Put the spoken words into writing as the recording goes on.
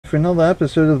for another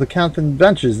episode of the Canthan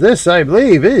Adventures. This, I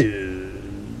believe,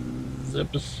 is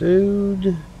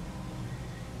episode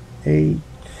 18.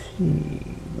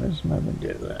 Where's my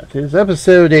window? That is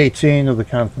episode 18 of the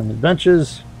Canthan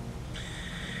Adventures.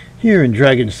 Here in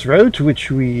Dragon's Throat,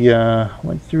 which we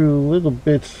went through a little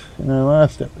bit in our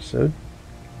last episode.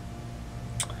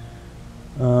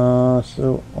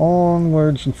 So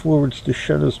onwards and forwards to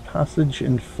Shadow's Passage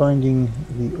and finding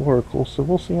the Oracle. So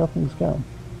we'll see how things go.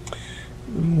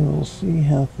 We will see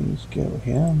how things go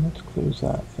here. Let's close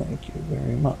that. Thank you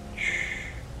very much.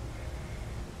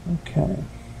 Okay.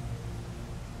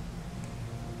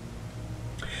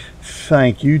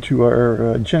 Thank you to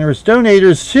our generous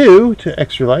donators too, to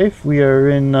Extra Life. We are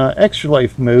in Extra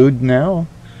Life mode now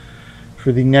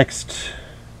for the next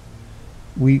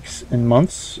weeks and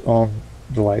months on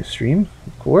the live stream,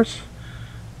 of course.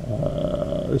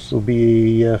 This will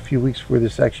be a few weeks before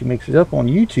this actually makes it up on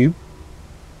YouTube,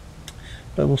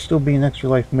 but we'll still be in Extra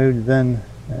Life mode then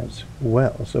as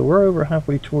well. So we're over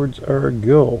halfway towards our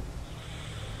goal.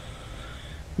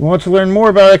 If you want to learn more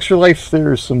about Extra Life,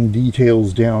 there's some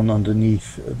details down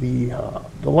underneath the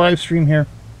live stream here,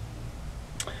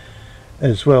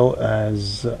 as well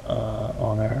as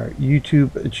on our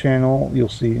YouTube channel. You'll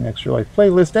see an Extra Life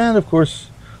playlist, and of course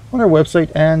on our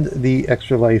website and the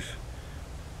Extra Life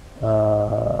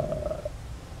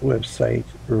website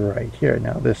right here.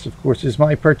 Now this, of course, is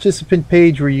my participant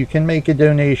page where you can make a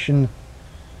donation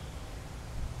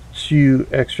to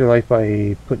Extra Life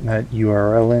by putting that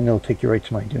URL in. It'll take you right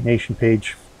to my donation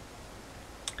page,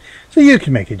 so you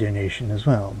can make a donation as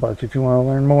well. But if you want to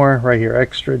learn more, right here,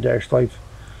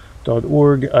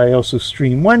 extra-life.org. I also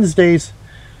stream Wednesdays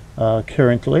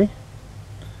currently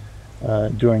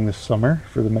during the summer,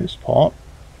 for the most part,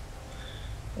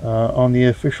 on the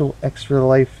official Extra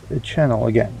Life channel.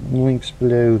 Again, links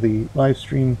below the live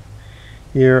stream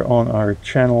here on our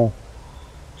channel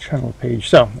page.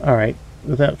 So, alright,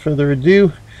 without further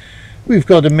ado, we've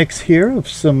got a mix here of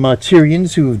some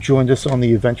Tyrians who have joined us on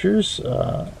the adventures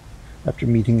after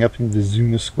meeting up in the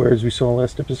Zuna Squares we saw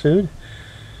last episode,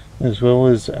 as well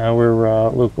as our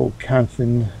local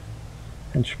Canthan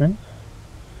henchmen.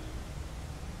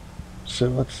 So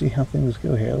let's see how things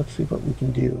go here. Let's see what we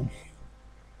can do.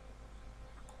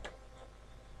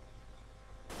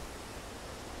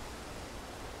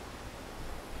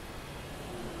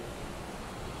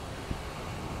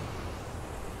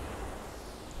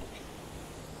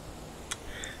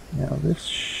 Now this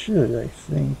should, I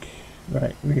think,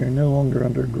 right, we are no longer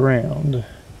underground.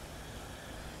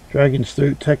 Dragon's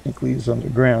Throat technically is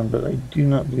underground, but I do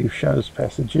not believe Shadow's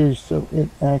Passage is, so it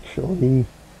actually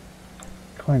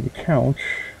kind of counts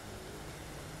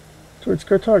towards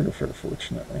Cartographer,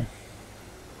 fortunately.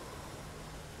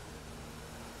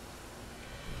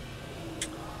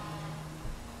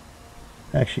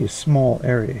 Actually a small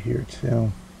area here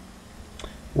too.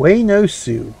 Weh No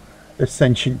Su,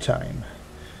 Ascension Time.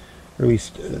 Or at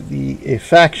least the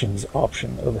factions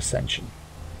option of Ascension.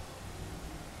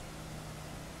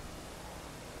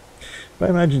 I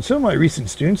imagine some of my recent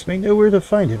students may know where to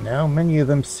find him now. Many of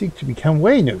them seek to become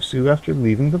Weh No Su after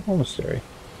leaving the monastery.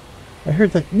 I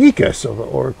heard that Nika saw the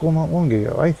Oracle not long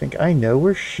ago. I think I know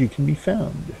where she can be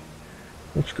found.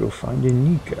 Let's go find a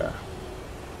Nika.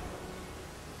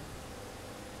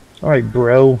 Alright,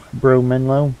 bro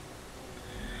Menlo.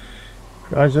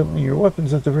 Eyes open, your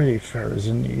weapons at the ready,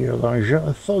 Farazen. Your large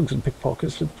thugs and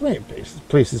pickpockets at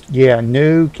places. Yeah,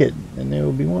 no kidding. And they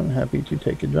will be one happy to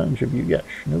take advantage of you. Yes,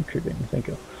 no kidding. Thank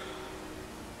you.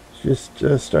 Just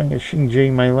starting at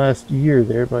Xingjie my last year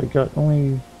there, but I got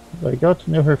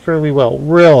to know her fairly well.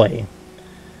 Really?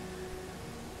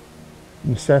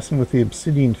 An assassin with the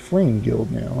Obsidian Flame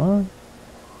Guild now, huh?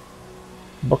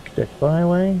 Buckdeck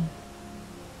Byway.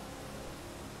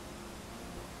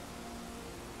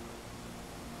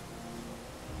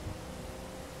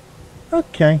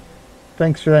 Okay,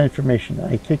 thanks for that information.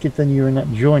 I take it then you are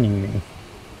not joining me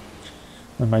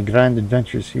on my grand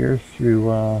adventures here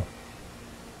through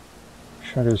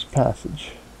Shadow's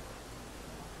Passage.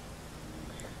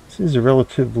 This is a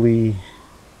relatively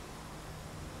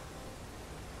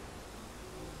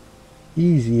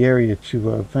easy area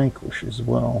to vanquish as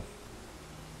well.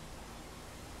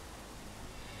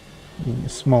 Being a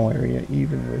small area,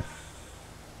 even with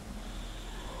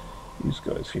these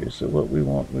guys here. So what we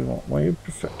want Way of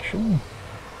Perfection,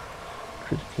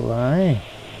 Critical Eye,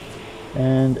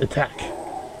 and Attack.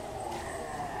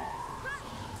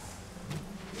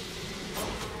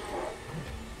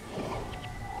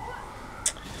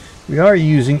 We are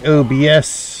using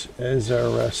OBS as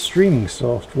our streaming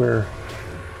software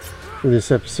for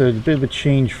this episode. A bit of a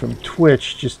change from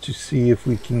Twitch, just to see if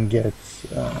we can get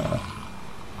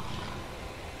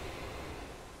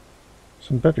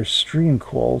some better stream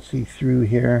quality through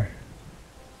here.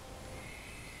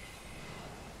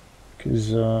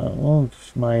 Because well,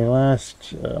 my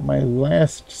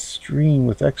last stream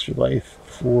with Extra Life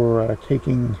for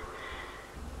taking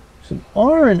some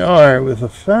R&R with a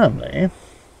family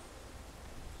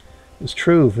was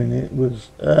Trove, and it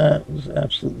was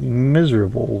absolutely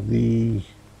miserable. The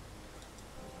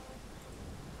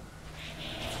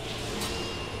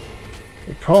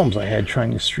problems I had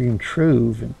trying to stream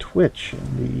Trove and Twitch,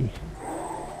 and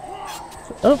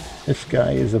oh, this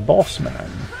guy is a boss man.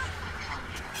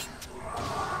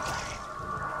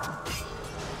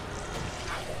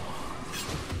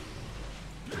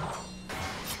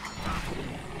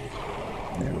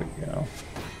 There we go.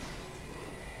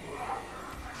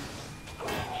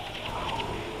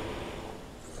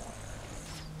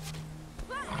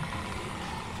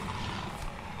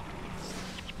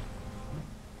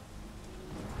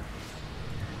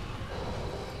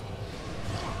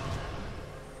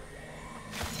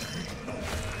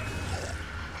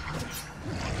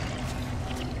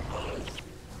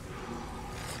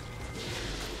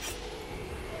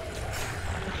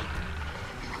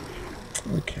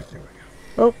 Okay, there we go.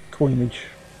 Oh, coinage.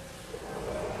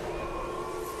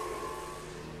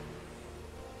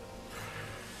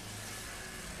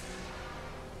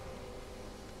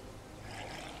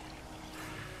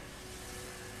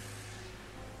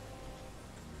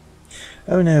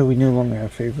 Oh no, we no longer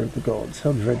have favor of the gods.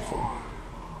 How dreadful.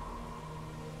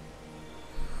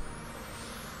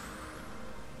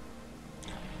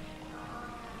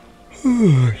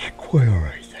 It's quite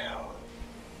alright now.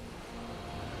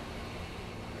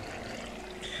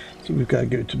 So we've got to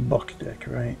go to Buck Deck,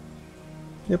 right?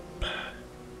 Yep.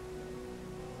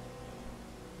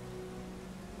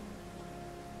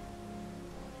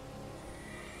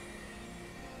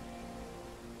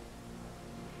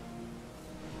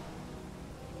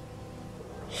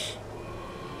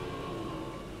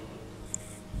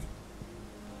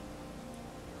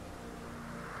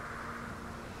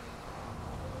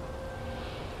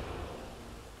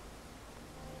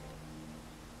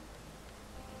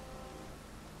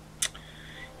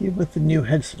 Even with the new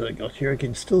headset I got here, I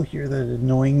can still hear that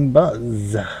annoying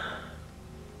buzz. I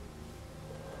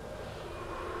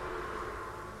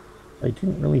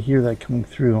didn't really hear that coming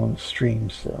through on the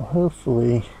stream, so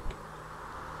hopefully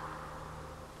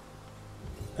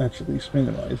that's at least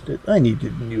minimized it. I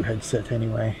needed a new headset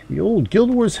anyway. The old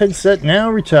Guild Wars headset, now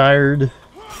retired.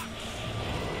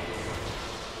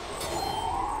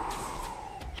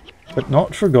 But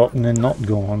not forgotten and not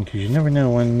gone, because you never know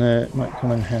when it might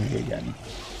come in handy again.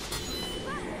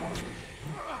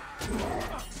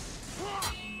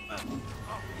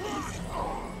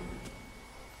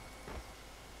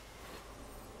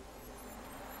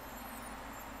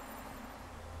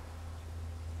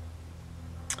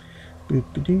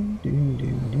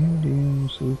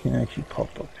 So we can actually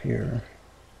pop up here.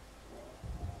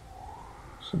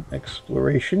 Some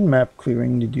exploration, map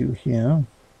clearing to do here.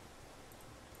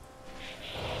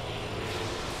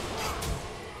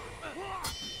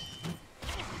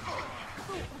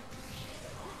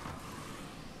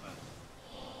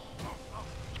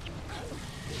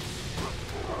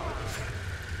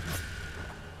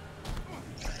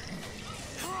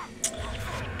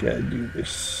 Gotta do this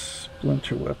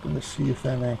splinter weapon to see if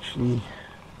that actually...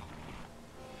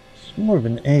 It's more of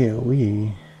an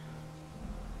AoE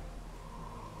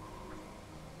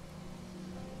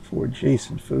for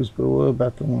adjacent foes, but what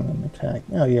about the one on attack?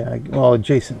 Oh yeah, well,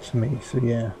 adjacent to me, so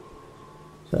yeah.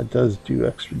 So that does do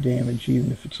extra damage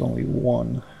even if it's only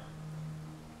one.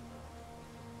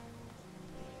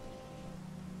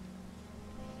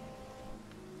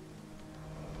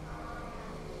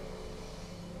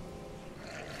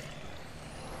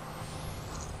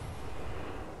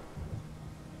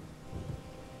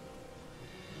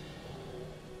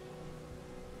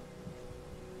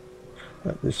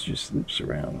 But this just loops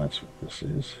around, that's what this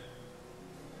is.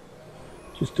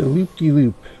 Just a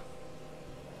loop-de-loop.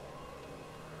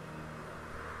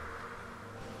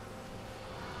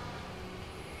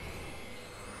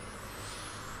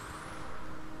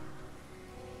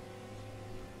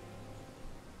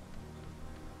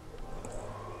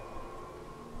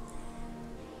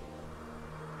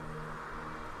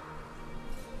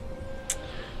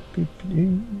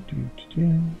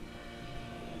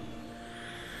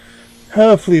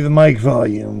 Hopefully the mic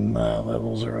volume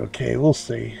levels are okay. We'll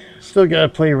see. Still gotta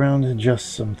play around and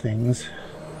adjust some things.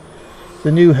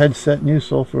 The new headset, new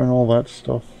software and all that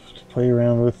stuff to play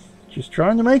around with. Just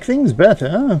trying to make things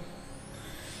better,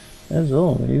 as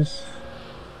always.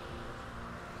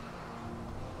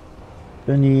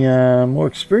 any more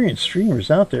experienced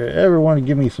streamers out there ever want to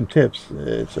give me some tips,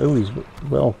 it's always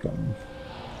welcome.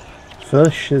 For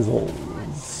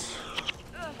shizzles.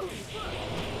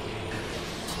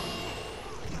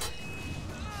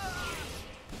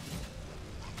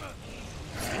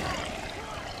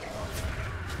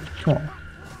 Come on.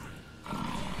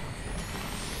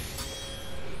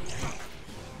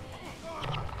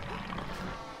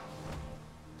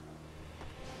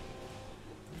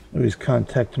 Always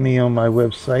contact me on my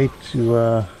website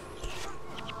to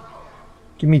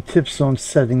give me tips on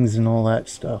settings and all that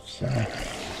stuff. So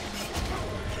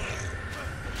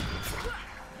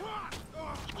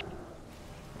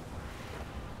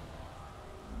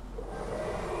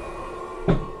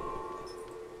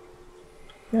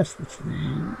yes, that's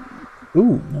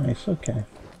ooh, nice. Okay,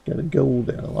 got a gold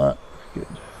there a lot. Good.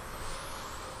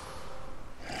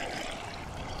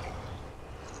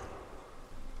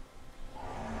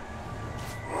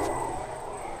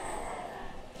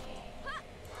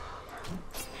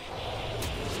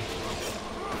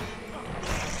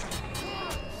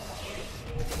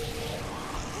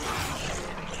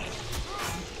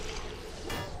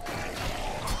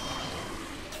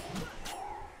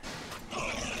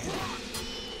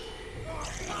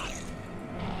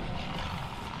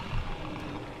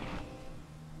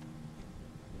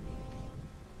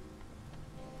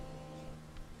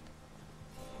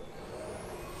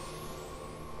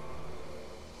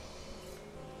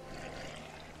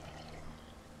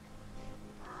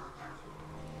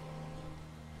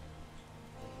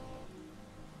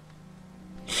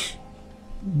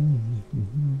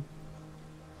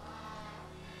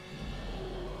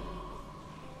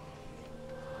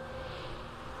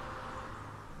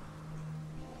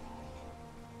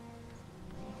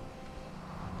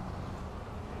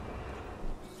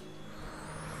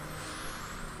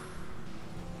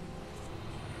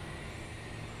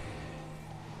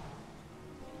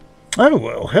 Oh,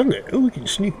 well, hello. We can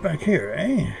sneak back here,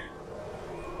 eh?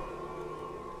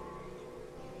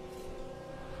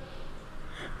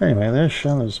 Anyway, there's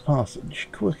Shallow's Passage.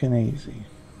 Quick and easy.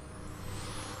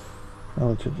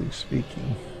 Relatively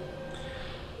speaking.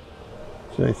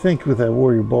 So I think with that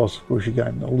warrior boss, of course, you got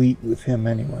an elite with him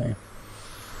anyway.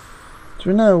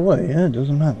 So we're not away, yeah? It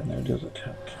doesn't matter now, does it?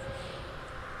 Okay.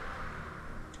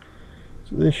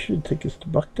 So this should take us to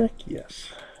Buck Deck? Yes.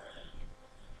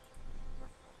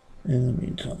 In the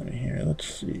meantime here, let's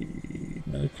see.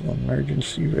 Medical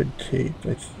emergency, red tape.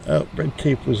 Oh, red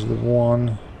tape was the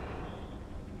one.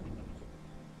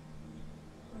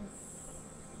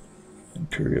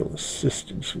 Imperial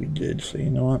assistance we did, so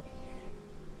you know what?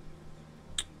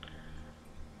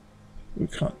 We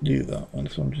can't do that one,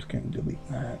 so I'm just going to delete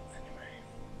that.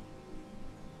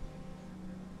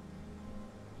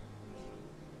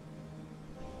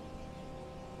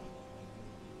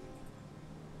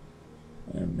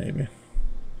 And maybe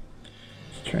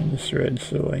let's turn this red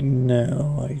so I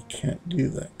know I can't do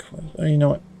that quest. Oh, you know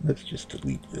what? Let's just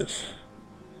delete this.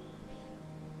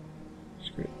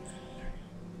 Screw it.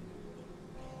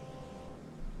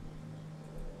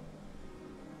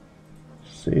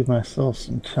 Save myself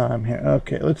some time here.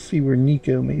 Okay, let's see where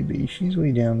Nico may be. She's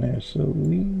way down there, so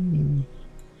we...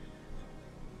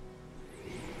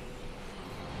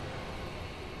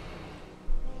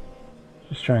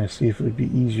 Just trying to see if it would be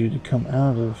easier to come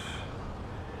out of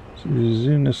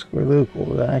Zuna Square Local,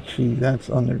 but actually that's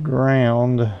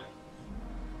underground.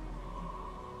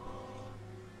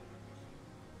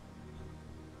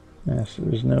 Yeah, so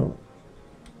there's no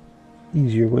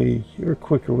easier way or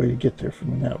quicker way to get there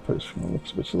from an outpost from the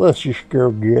looks of it. So let's just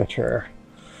go get her.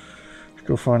 Let's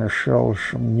go find ourselves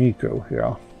some Nico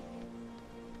here.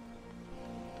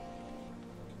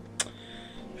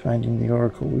 Finding the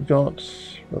Oracle we got.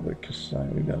 Brother Kasai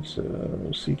we got.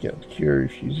 Seek out the cure,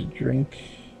 refuse a drink.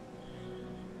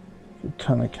 The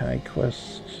Tanakai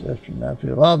quests after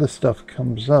Napui. A lot of this stuff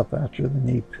comes up after the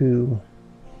Napui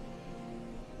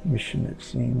mission, it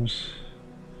seems.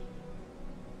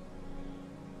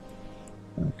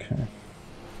 Okay.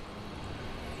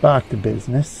 Back to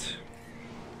business.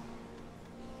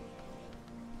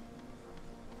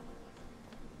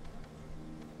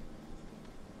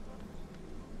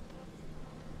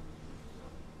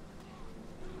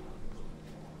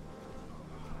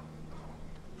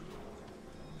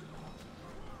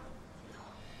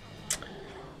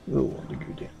 Oh, want to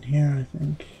go down here, I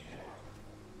think.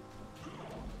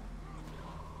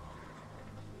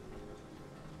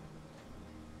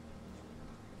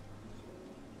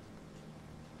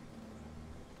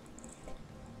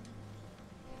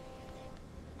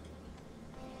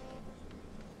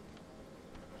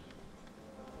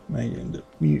 Might end up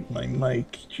mute my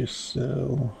mic just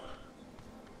so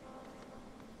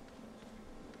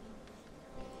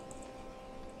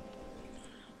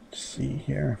see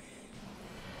here.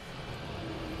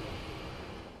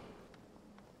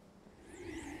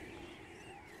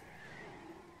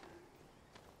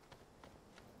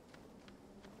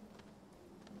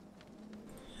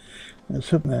 I was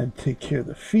hoping that'd take care of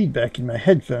the feedback in my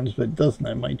headphones, but it doesn't.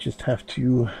 I might just have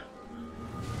to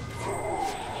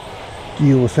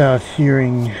deal without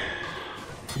hearing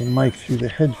the mic through the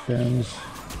headphones.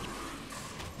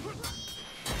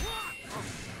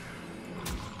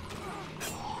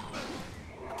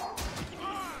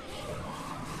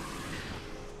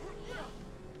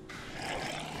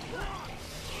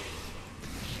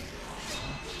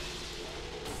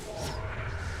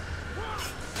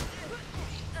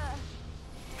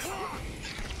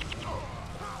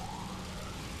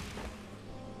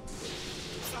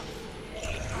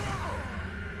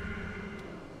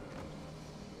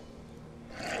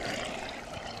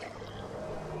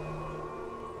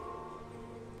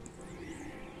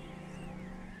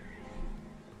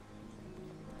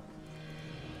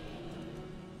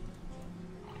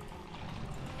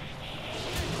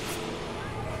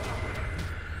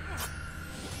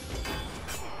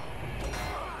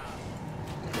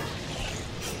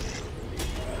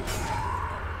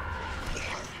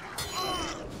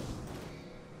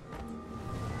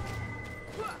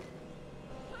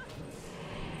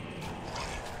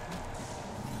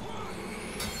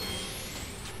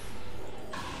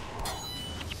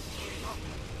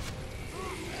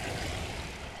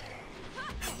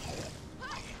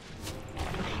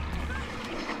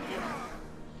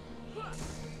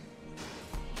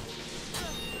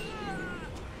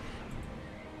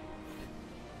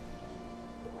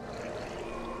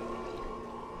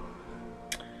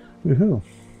 Woohoo.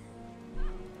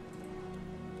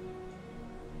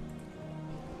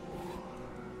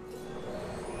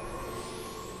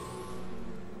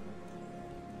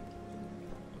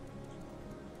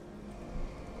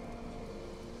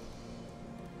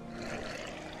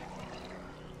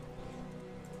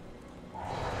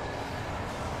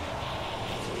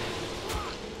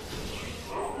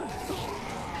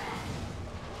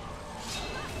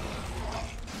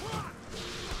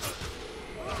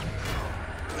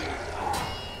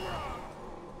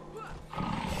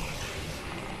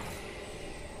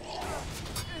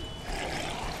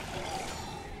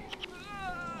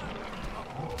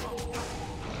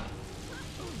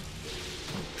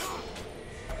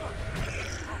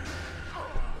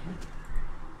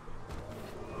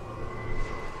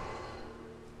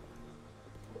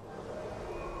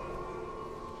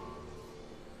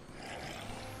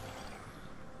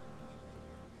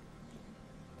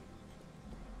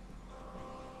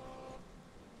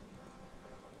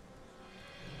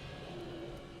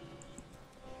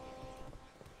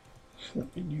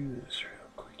 Let me do this real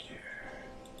quick here.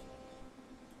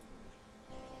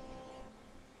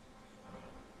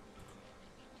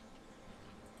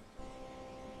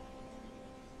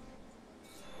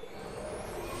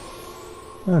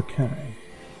 Okay. At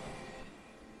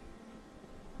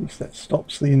least that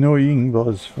stops the annoying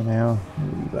buzz for now.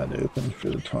 Leave that open for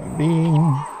the time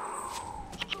being.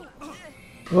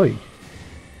 Oi.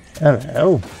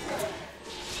 Hello.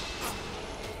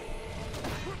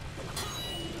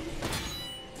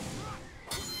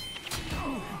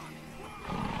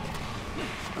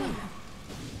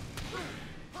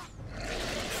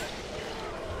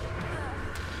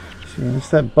 See, it's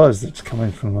that buzz that's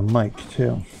coming from the mic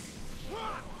too.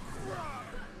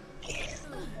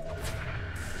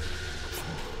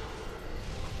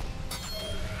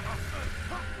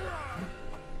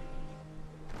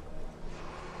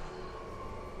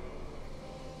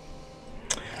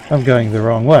 I'm going the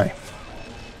wrong way.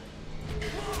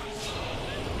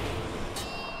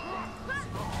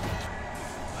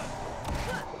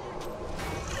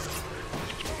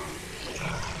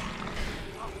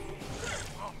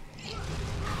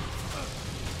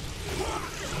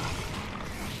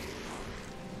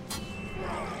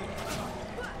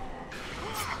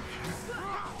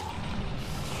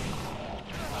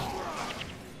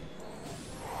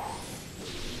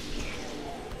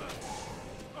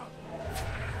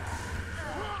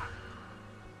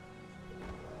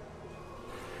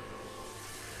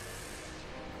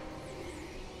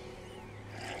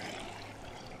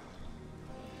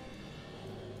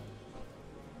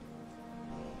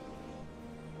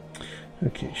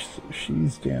 Okay, so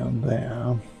she's down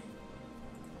there.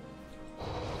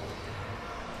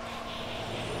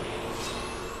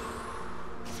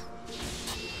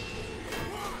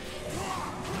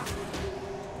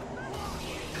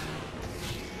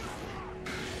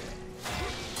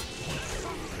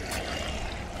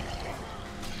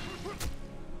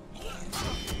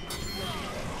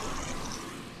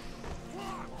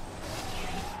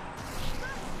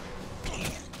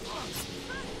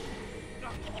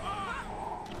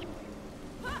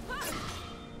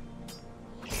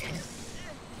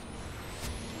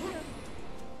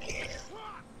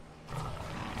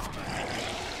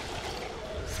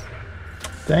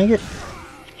 Dang it.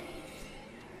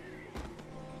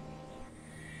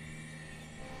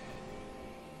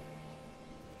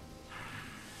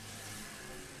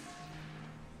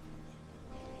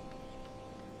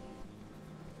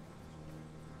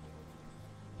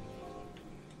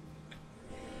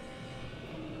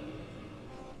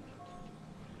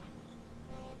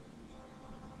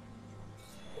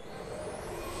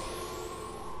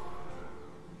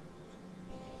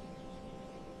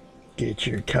 Get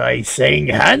your Kai-Sang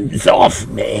hands off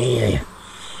me!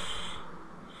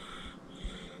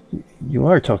 You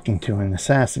are talking to an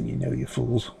assassin, you know, you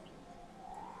fools.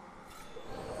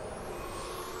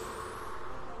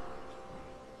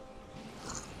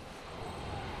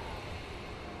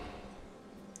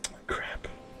 Crap.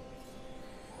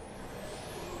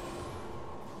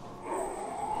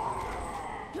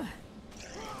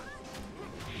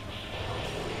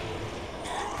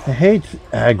 I hate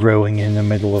aggroing in the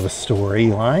middle of a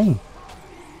storyline.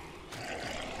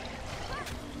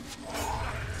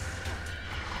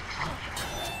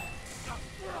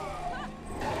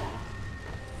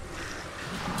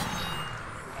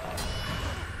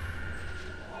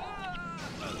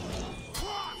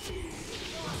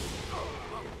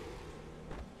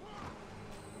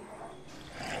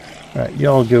 Alright,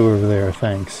 y'all go over there,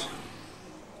 thanks.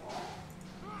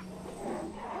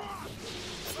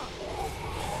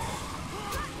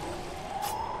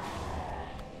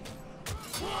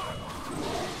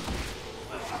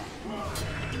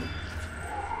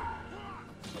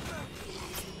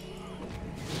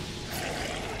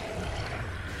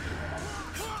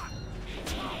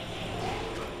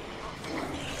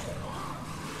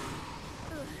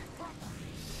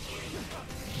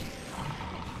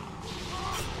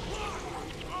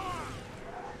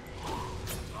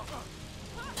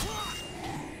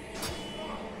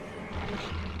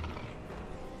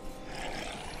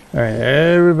 Alright,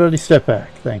 everybody step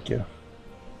back. Thank you. Of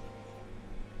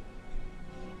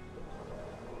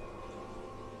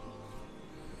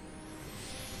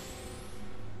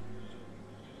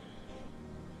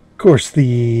course,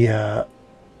 the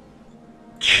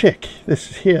chick.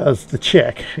 Here's the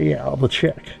chick. Yeah, the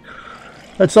chick.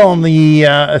 That's on the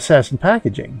assassin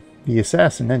packaging. The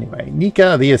assassin, anyway.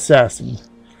 Nika the assassin.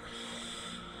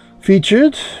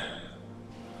 Featured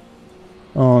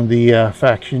on the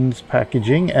factions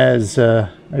packaging as I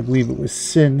believe it was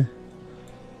Sin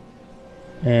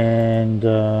and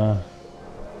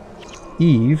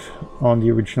Eve on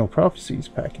the original Prophecies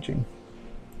packaging.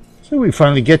 So we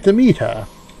finally get to meet her.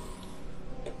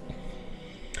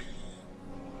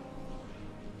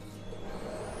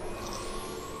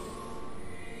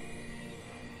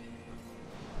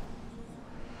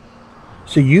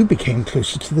 So you became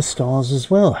closer to the stars as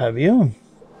well, have you?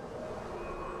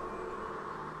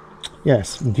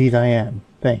 Yes, indeed I am.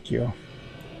 Thank you.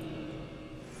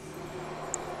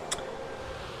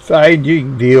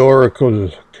 Finding the Oracle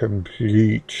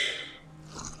complete.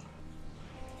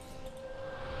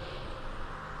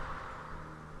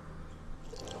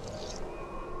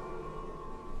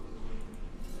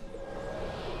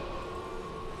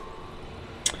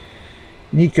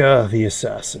 Nika the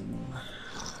assassin.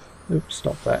 Oops,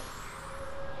 stop that.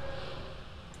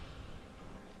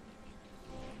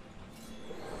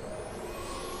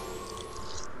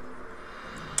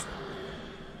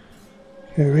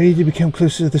 Ready to become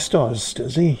closer to the stars,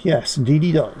 does he? Yes, indeed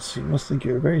he does. He must think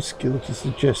you're very skilled to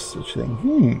suggest such a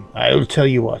thing. I'll tell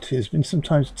you what, it has been some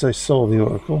time since I saw the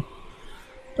Oracle.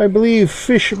 I believe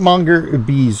Fishmonger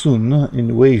Bizun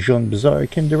in Weijian Bazaar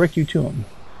can direct you to him.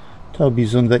 Tell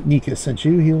Bizun that Nika sent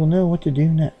you, he will know what to do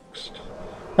next.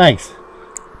 Thanks.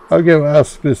 I'll go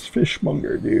ask this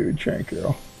fishmonger dude, thank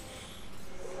you.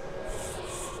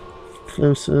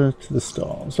 Closer to the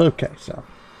stars. Okay, so.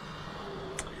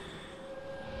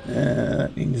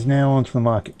 That means now onto the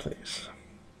marketplace.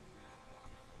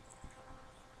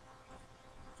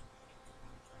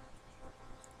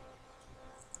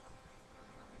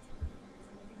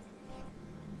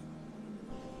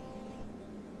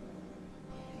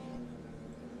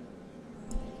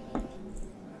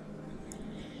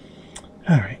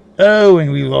 Alright. Oh,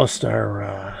 and we lost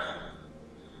our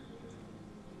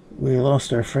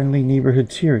friendly neighborhood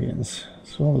Tyrians,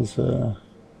 as well as a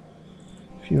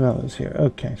few others here.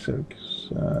 Okay, so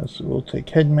we'll take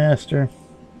Headmaster.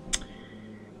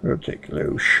 We'll take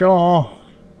Lo Shaw,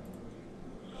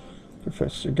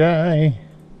 Professor Guy,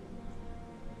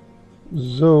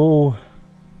 Zoe,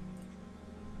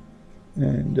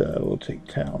 and we'll take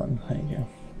Talon. Thank you.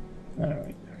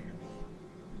 Alright.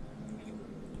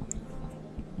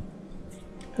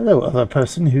 Hello, other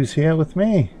person who's here with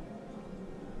me.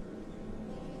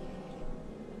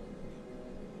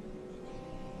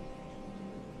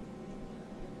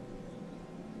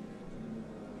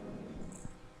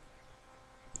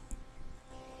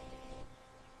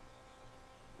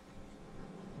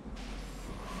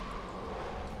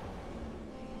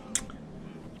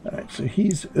 So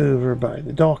he's over by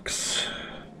the docks.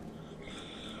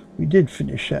 We did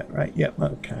finish that, right? Yep,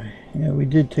 okay. Yeah, we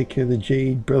did take care of the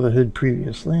Jade Brotherhood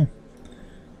previously.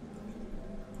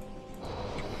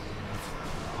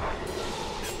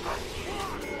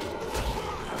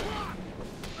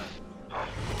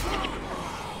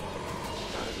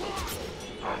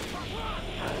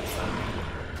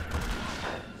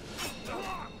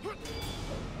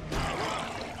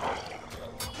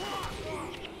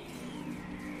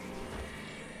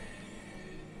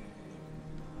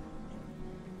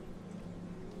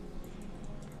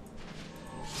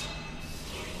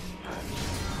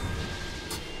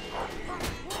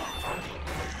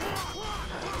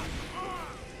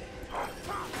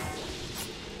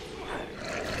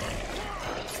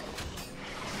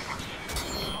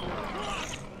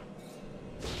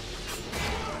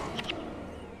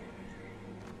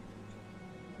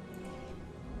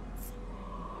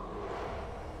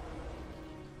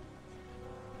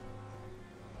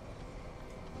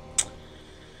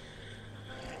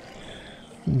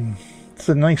 It's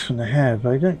a nice one to have,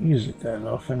 but I don't use it that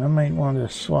often. I might want to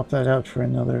swap that out for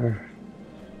another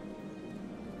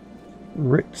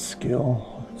rite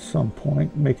skill at some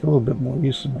point. Make a little bit more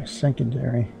use of my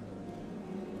secondary.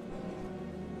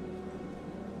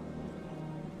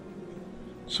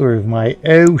 Sort of my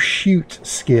oh shoot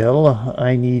skill.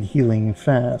 I need healing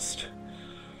fast.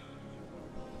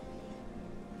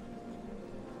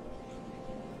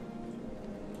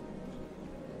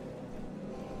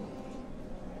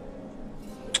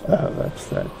 Oh, that's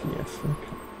that, yes,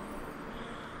 okay.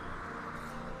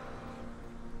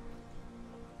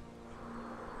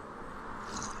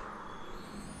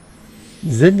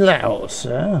 Zidlaos,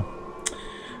 huh?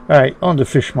 Alright, on to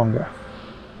Fishmonger.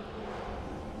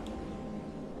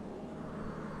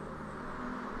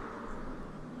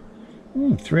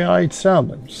 Three-eyed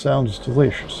salmon. Sounds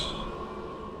delicious.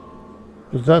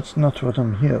 But that's not what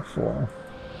I'm here for.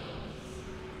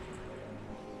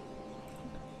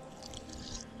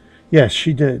 Yes,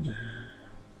 she did.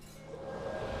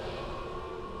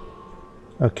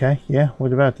 Okay, yeah,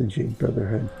 what about the Jade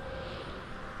Brotherhood?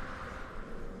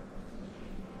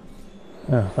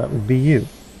 Oh, that would be you.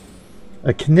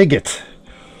 A Knigget.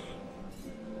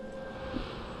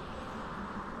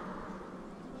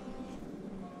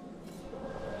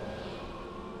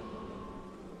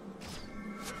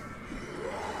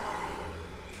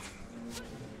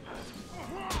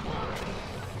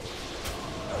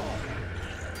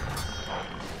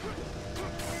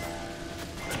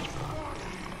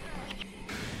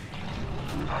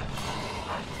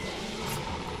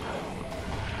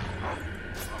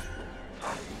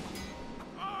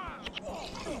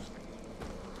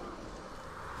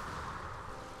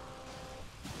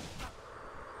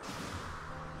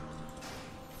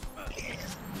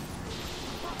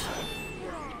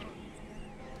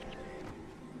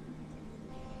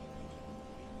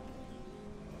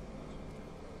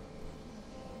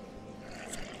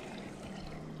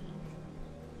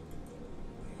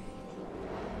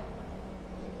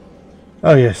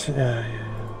 Oh, yes.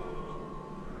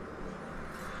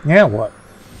 Yeah, what?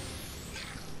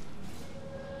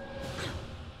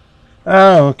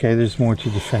 Oh, okay. There's more to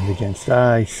defend against.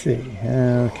 I see.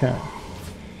 Okay.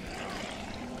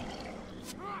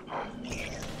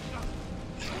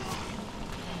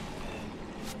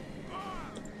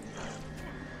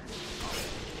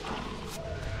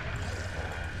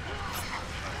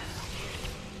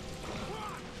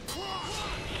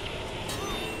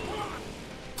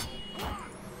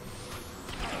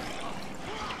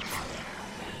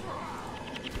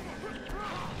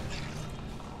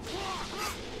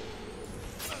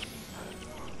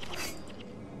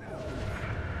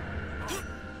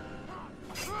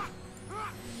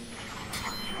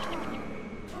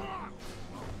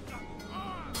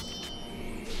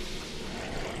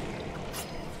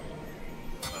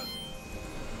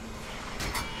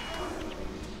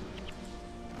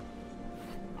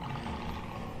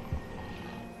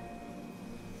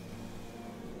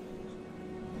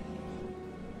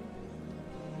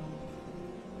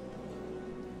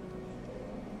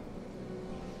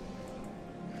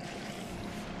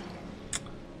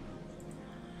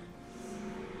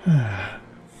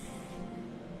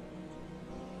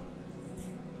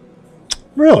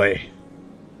 Really?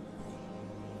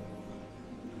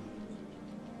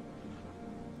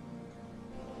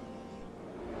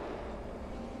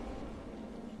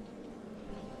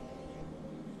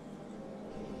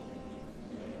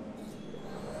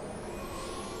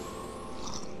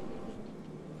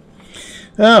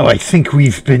 Oh, I think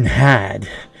we've been had.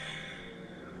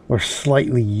 Or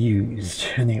slightly used,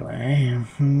 anyway.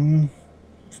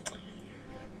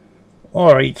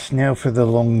 Alright, now for the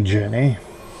long journey.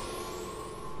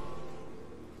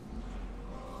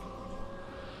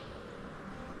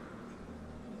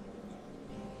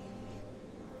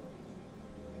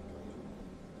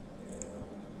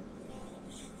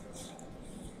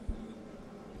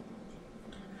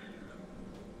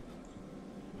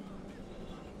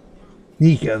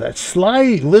 Nika, that sly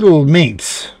little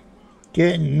minx,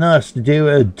 getting us to do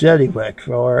a dirty work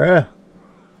for her.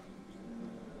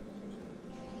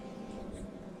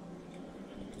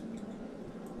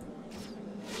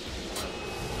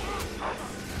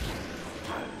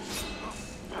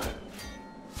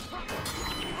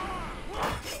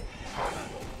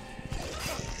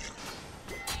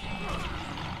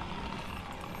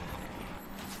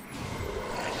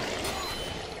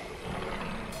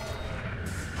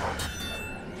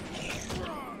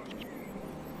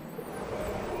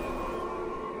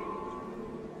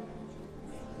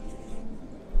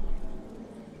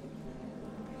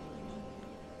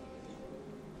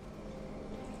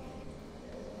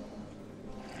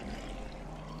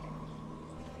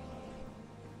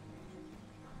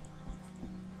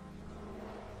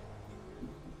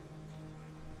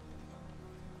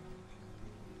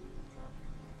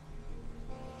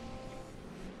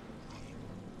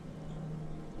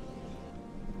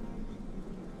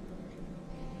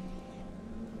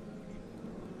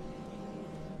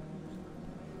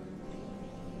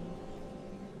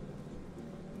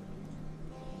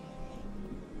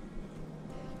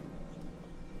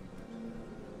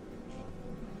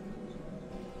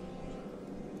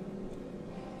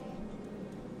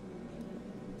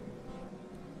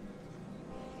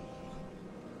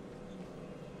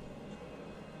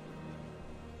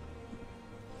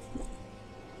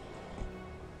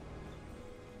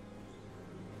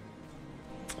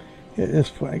 At this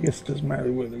point, I guess it doesn't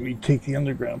matter whether we take the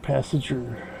underground passage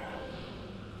or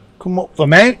come up the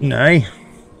mountain, eh?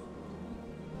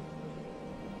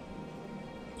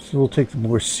 So we'll take the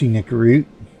more scenic route.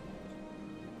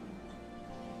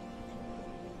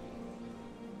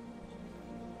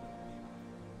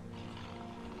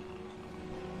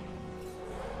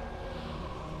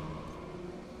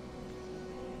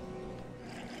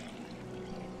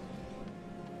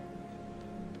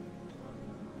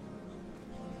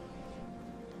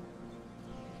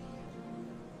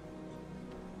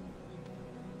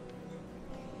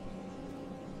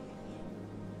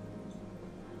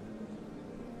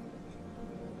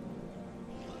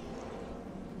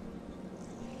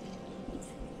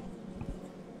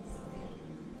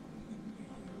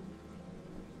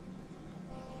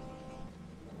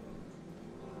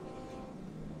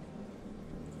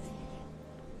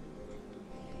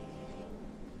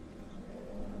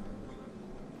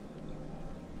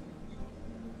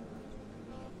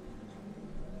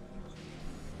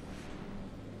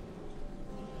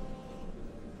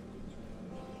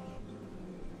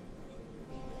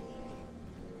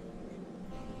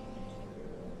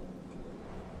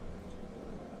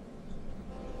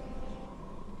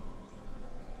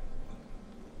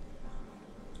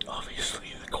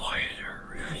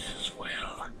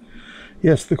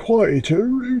 Yes, the quieter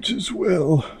route as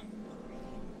well.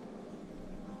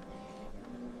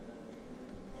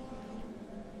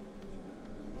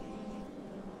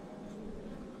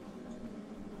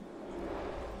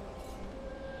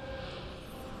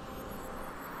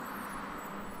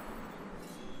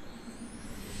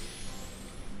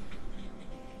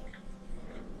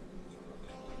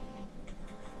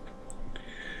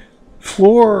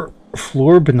 Floor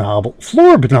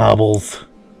bobbles.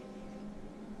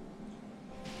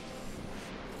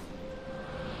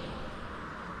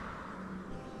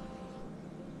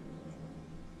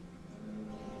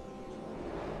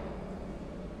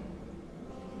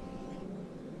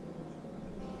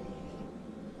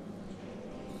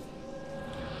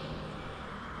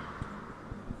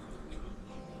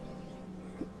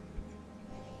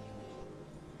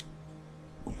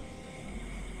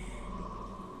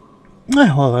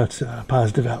 Well, that's a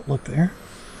positive outlook there.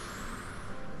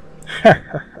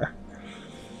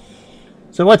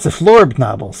 So what's a florb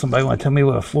novel? Somebody want to tell me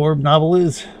what a florb novel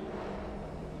is?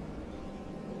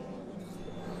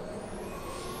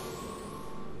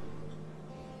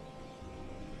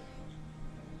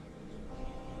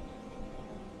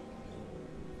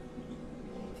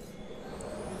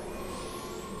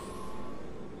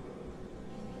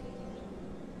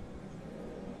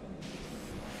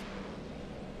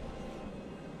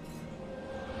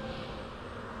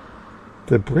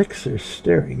 The bricks are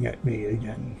staring at me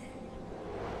again.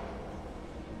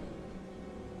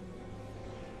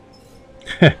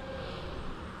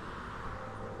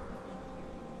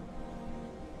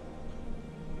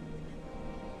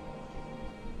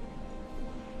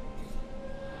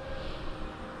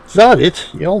 Is that it?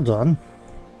 You all done?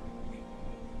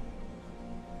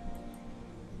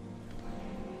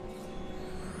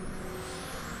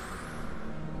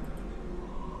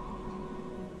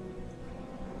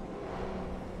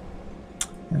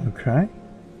 Okay.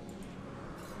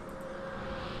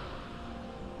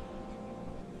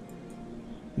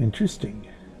 Interesting.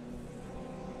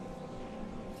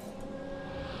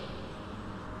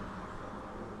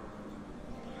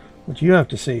 What do you have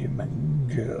to say,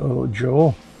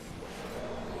 Joel?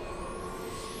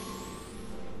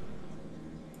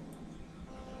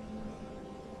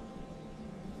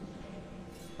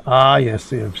 Ah, yes,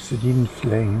 the obsidian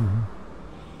flame.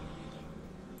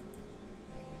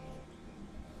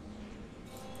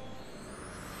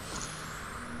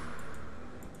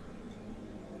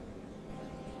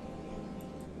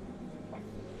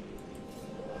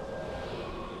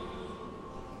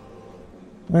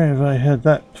 Where have I had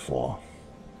that before?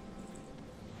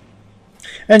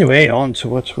 Anyway, on to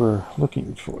what we're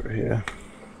looking for here.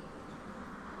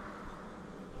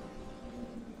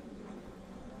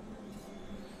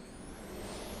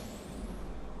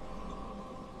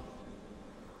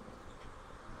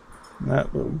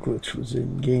 That little glitch was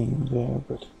in game there,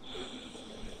 but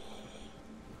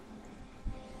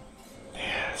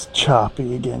yeah, it's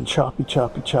choppy again. Choppy.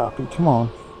 Come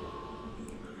on.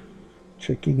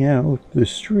 Checking out the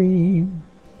stream.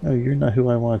 Oh, you're not who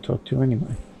I want to talk to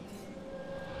anyway.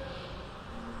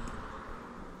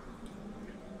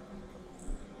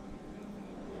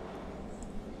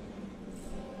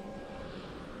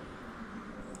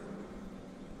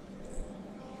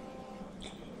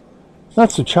 It's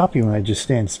not so choppy when I just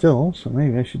stand still, so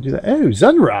maybe I should do that. Oh,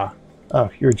 Zunra! Oh,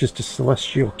 you're just a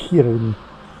celestial Kieran.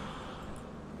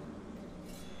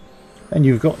 And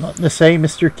you've got nothing to say,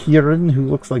 Mr. Kieran, who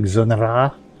looks like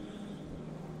Zunra.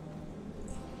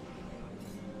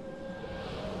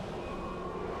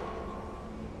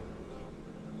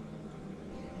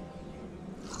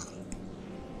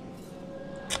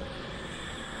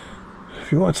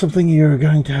 If you want something, you're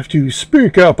going to have to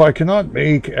speak up. I cannot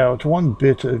make out one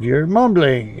bit of your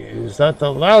mumbling. Is that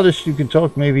the loudest you can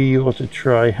talk? Maybe you ought to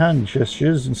try hand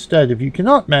gestures instead. If you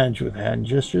cannot manage with hand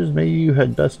gestures, maybe you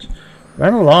had best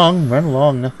run along.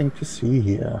 Nothing to see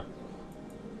here.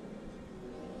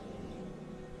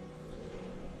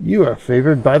 You are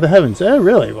favored by the heavens. Oh,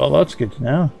 really? Well, that's good to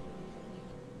know.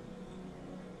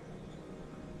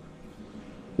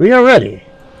 We are ready.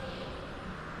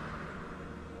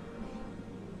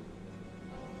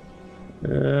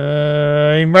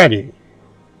 I'm ready.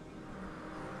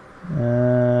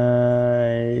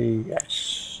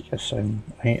 Yes, I'm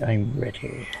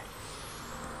ready.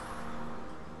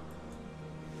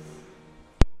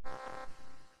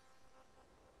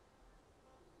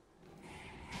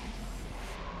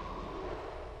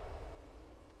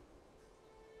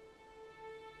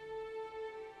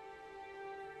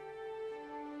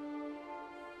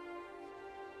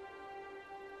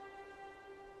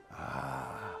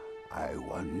 I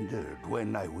wondered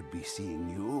when I would be seeing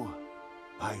you.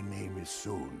 My name is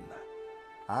Sun.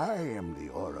 I am the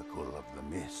Oracle of the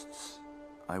Mists.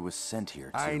 I was sent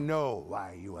here to... I know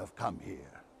why you have come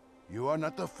here. You are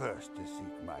not the first to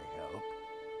seek my help.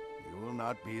 You will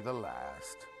not be the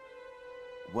last.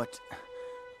 What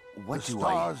do I... The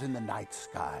stars in the night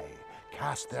sky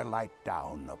cast their light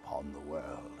down upon the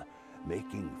world,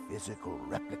 making physical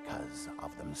replicas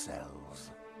of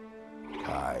themselves.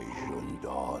 Kai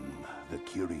Jundan, the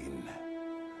Kirin,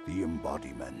 the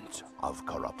embodiment of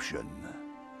corruption,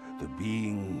 the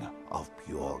being of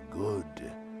pure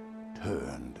good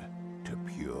turned to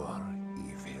pure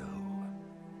evil.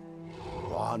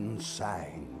 One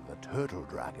sang the turtle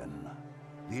dragon,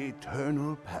 the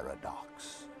eternal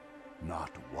paradox,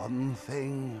 not one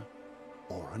thing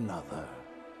or another.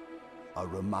 A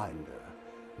reminder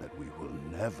that we will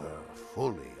never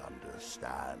fully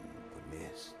understand the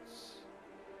mists.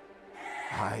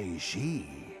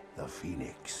 Shi, the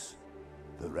phoenix,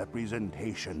 the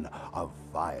representation of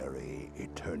fiery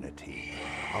eternity,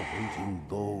 awaiting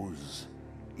those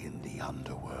in the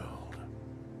underworld.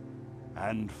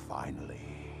 And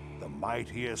finally, the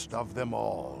mightiest of them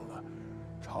all,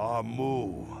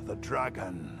 Tamu, the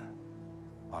dragon,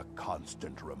 a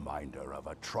constant reminder of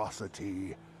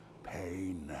atrocity,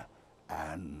 pain,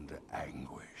 and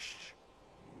anguish.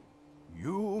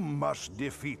 You must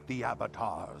defeat the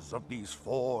avatars of these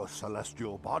 4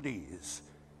 celestial bodies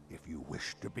if you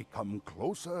wish to become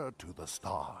closer to the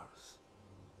stars.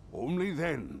 Only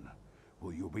then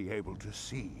will you be able to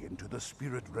see into the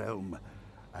spirit realm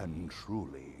and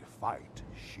truly fight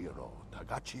Shiro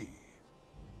Tagachi.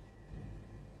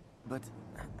 But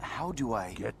how do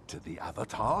I... Get to the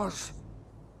avatars?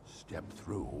 Step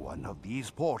through one of these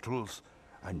portals,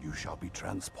 and you shall be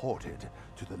transported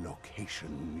to the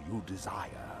location you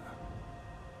desire.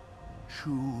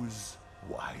 Choose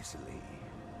wisely.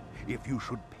 If you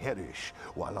should perish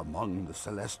while among the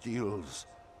Celestials,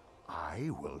 I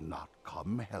will not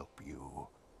come help you.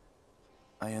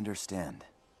 I understand.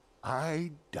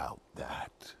 I doubt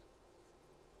that.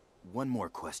 One more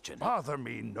question. Bother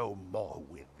me no more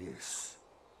with this.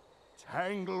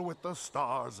 Tangle with the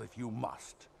stars if you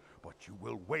must, but you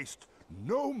will waste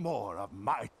no more of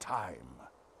my time.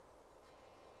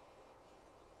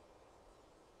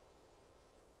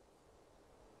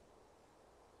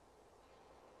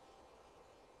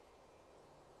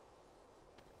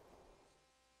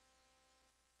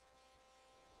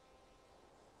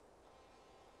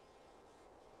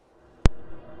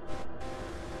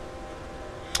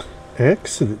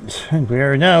 Excellent. And we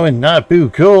are now in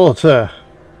Napui Quarter.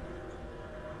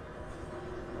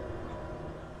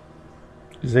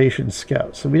 Zation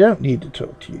Scout. So we don't need to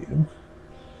talk to you.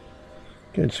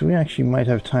 Good. So we actually might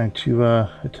have time to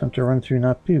attempt to run through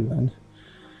Napui then.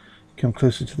 Come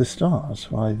closer to the stars.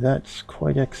 Why, that's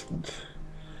quite excellent.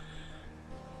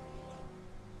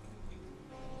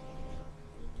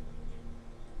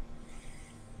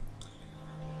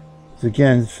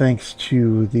 Again, thanks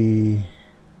to the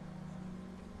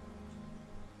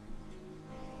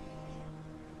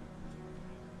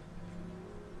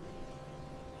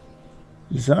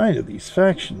design of these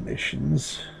faction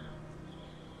missions,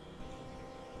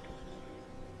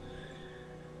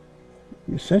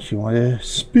 you essentially want to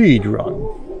speed run.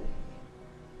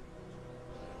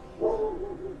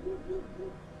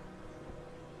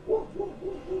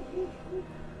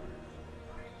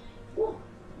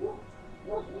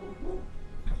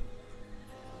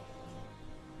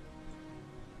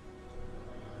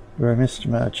 Where Mr.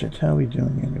 Matchett, how are we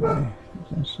doing anyway?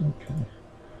 That's okay.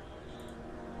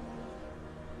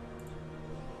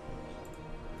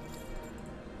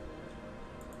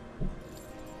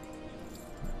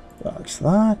 That's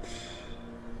that.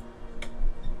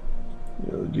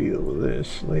 We'll deal with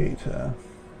this later.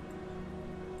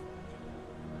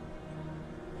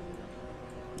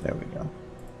 There we go.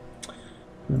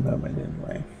 For the moment,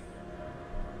 anyway.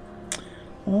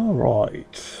 All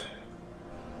right.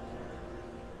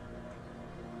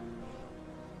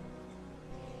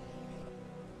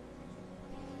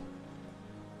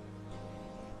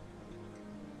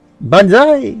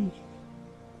 Banzai!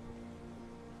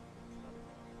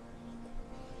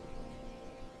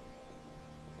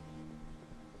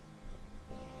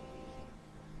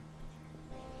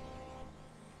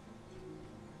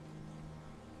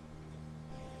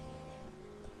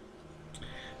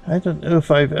 I don't know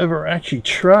if I've ever actually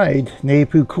tried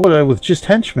Napui Quarter with just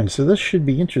henchmen, so this should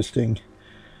be interesting.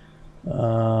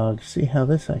 To see how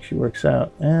this actually works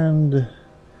out, and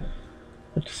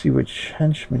let's see which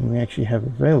henchmen we actually have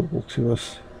available to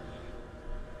us.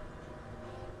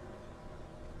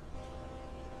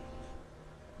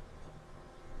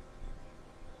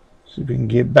 So we can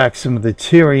get back some of the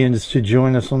Tyrians to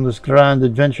join us on this grand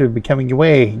adventure of becoming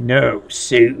Weh No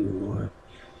Su.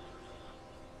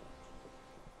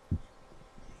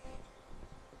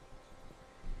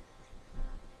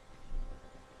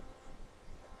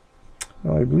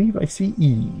 Oh, I believe I see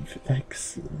Eve.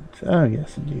 Excellent. Oh,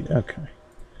 yes, indeed. Okay.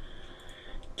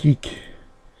 Geek.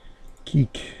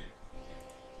 Geek.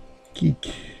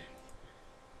 Geek.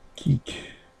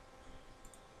 Geek.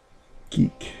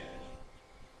 Geek.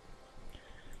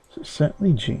 So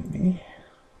certainly Jamie.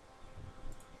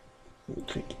 We'll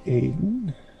take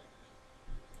Aiden.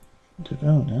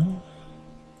 Devona.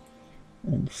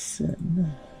 And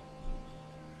Sin.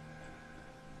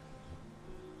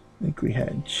 I think we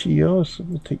had Chio, so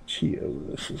we'll take Chio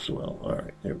with us as well.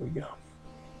 Alright, there we go.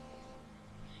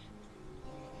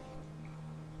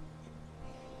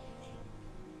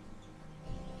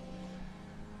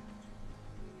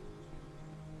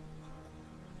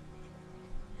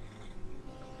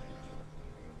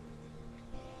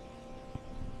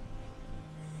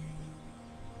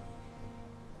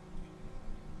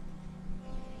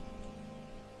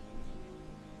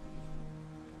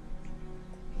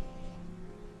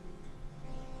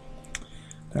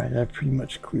 Alright, that pretty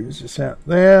much clears this out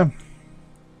there.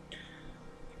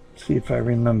 Let's see if I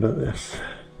remember this.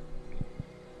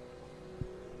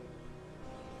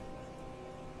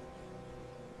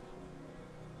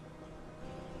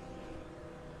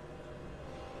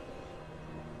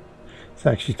 This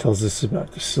actually tells us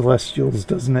about the Celestials,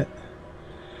 doesn't it?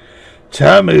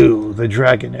 Tamu, the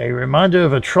dragon, a reminder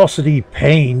of atrocity,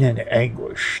 pain, and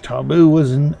anguish. Tamu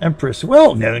was an empress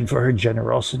well known for her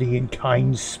generosity and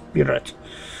kind spirit.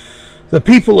 The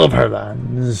people of her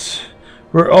lands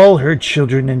were all her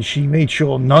children, and she made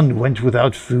sure none went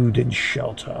without food and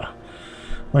shelter.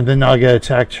 When the Naga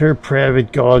attacked, her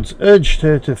private guards urged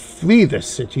her to flee the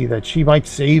city that she might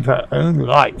save her own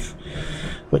life.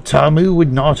 But Tamu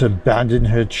would not abandon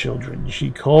her children. She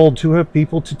called to her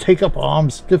people to take up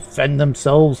arms to defend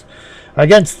themselves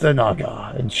against the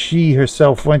Naga, and she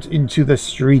herself went into the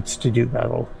streets to do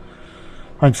battle.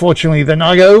 Unfortunately, the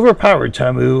Naga overpowered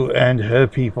Tamu and her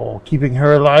people, keeping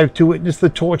her alive to witness the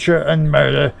torture and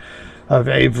murder of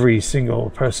every single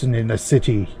person in the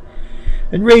city.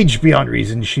 Enraged beyond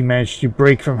reason, she managed to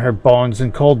break from her bonds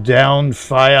and called down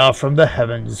fire from the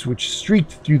heavens, which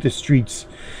streaked through the streets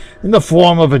in the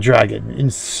form of a dragon,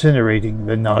 incinerating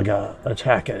the Naga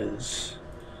attackers.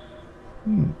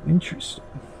 Interesting.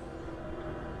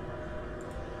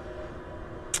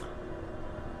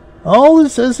 All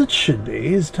is as it should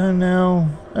be. Is time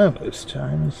now? Almost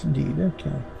time, yes indeed.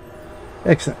 Okay.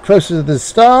 Excellent. Closer to the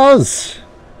stars.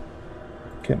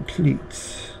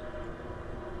 Complete.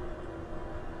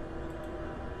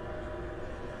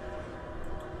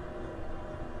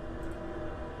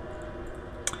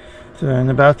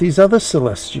 Learn about these other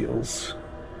celestials.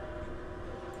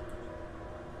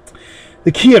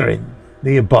 The Kirin,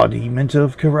 the embodiment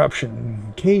of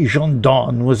corruption.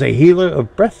 Canthan was a healer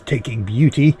of breathtaking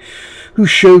beauty who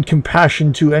showed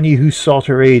compassion to any who sought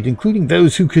her aid, including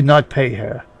those who could not pay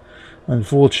her.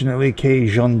 Unfortunately,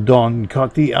 Canthan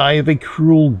caught the eye of a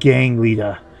cruel gang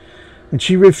leader. When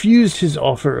she refused his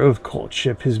offer of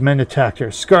courtship, his men attacked her,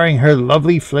 scarring her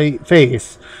lovely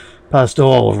face past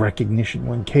all recognition.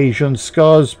 When Canthan's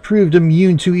scars proved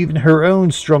immune to even her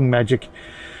own strong magic,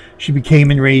 she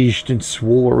became enraged and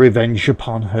swore revenge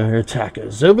upon her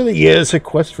attackers. Over the years, her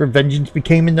quest for vengeance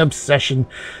became an obsession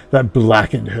that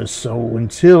blackened her soul,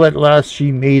 until at last she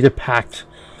made a pact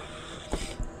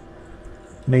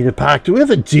with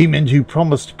a demon who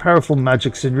promised powerful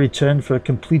magics in return for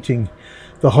completing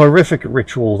the horrific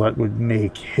ritual that would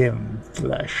make him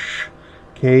flesh.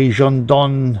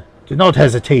 Canthan did not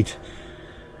hesitate,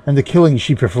 and the killing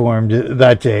she performed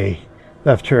that day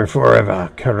left her forever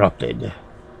corrupted.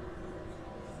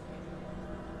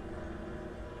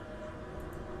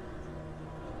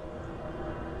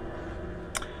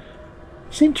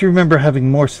 I seem to remember having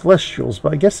more celestials,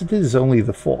 but I guess it is only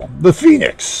the form. The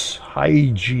Phoenix,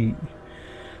 Haiji,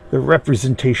 the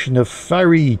representation of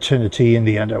fiery eternity in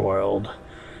the underworld.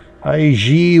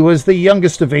 Haiji was the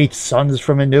youngest of 8 sons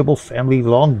from a noble family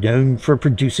long known for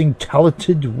producing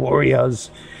talented warriors.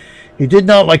 He did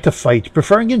not like to fight,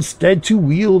 preferring instead to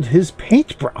wield his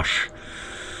paintbrush,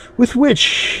 with which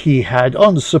he had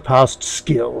unsurpassed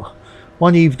skill.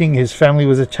 One evening, his family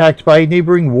was attacked by a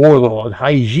neighboring warlord.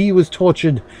 Haiji was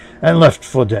tortured and left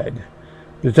for dead.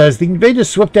 But as the invaders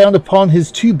swept down upon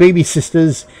his 2 baby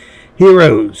sisters, he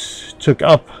arose, took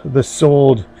up the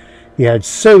sword he had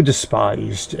so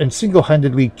despised, and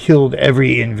single-handedly killed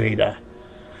every invader.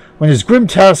 When his grim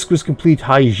task was complete,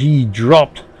 Haiji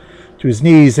dropped to his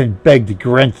knees and begged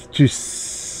Grenth to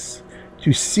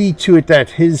see to it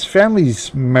that his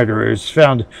family's murderers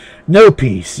found no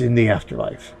peace in the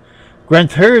afterlife.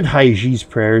 Grenth heard Haiji's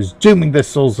prayers, dooming the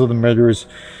souls of the murderers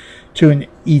to an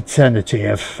eternity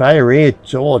of fiery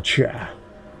torture.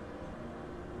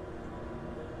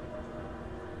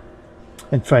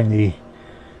 And finally,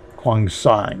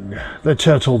 Kwangsang, the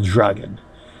turtle dragon,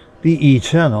 the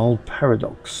eternal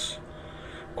paradox.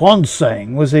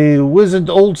 Kwangsang was a wizened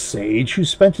old sage who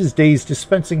spent his days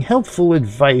dispensing helpful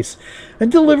advice and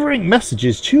delivering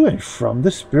messages to and from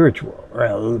the spiritual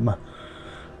realm.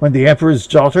 When the emperor's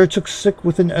daughter took sick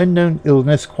with an unknown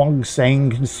illness,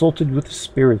 Kwangsang consulted with the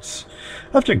spirits.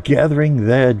 After gathering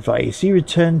their advice, he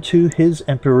returned to his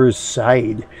emperor's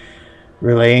side,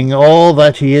 relaying all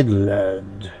that he had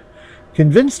learned.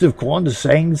 Convinced of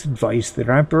Kwangsang's advice,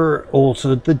 the emperor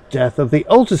ordered the death of the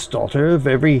oldest daughter of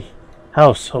every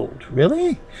household.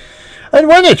 Really? And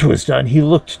when it was done, he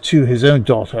looked to his own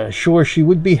daughter, sure she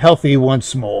would be healthy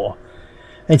once more.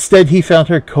 Instead, he found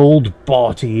her cold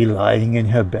body lying in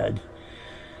her bed.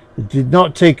 It did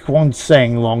not take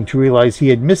Kwangsang long to realize he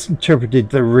had misinterpreted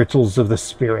the riddles of the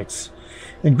spirits.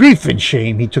 In grief and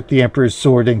shame, he took the emperor's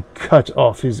sword and cut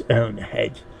off his own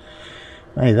head.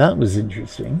 Hey, that was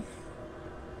interesting.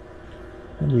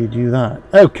 How do you do that?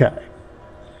 Okay.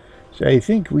 So I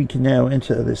think we can now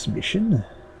enter this mission.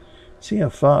 See how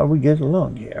far we get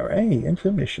along here, eh?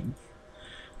 Enter mission.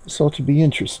 This ought to be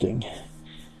interesting.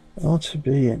 Ought to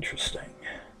be interesting.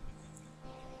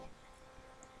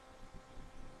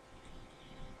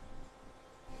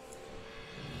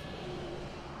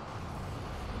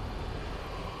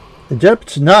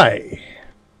 Adept Nai.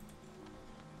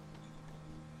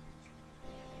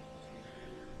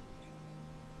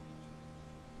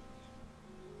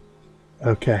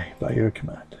 Okay, by your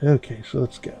command. Okay, so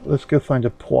let's go. Let's go find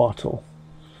a portal.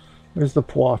 Where's the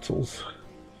portals?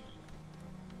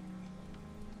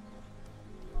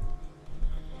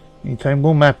 Meantime,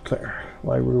 we'll map clear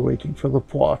while we're waiting for the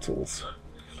portals.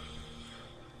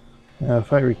 Now,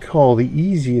 if I recall, the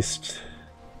easiest...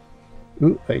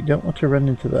 Ooh, I don't want to run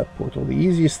into that portal. The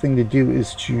easiest thing to do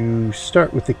is to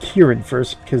start with the Kirin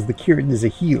first, because the Kirin is a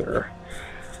healer.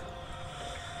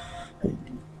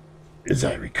 As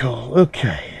I recall.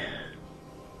 Okay.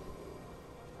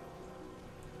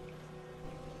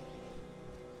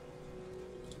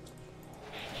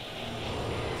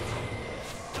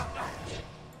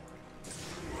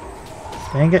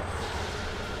 Dang it.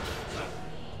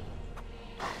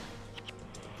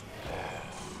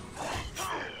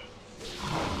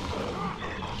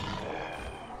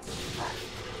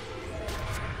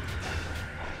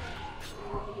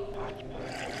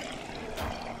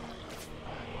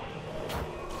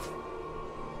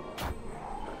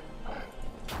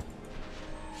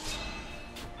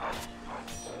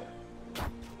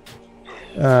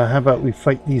 How about we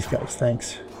fight these guys?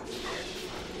 Thanks.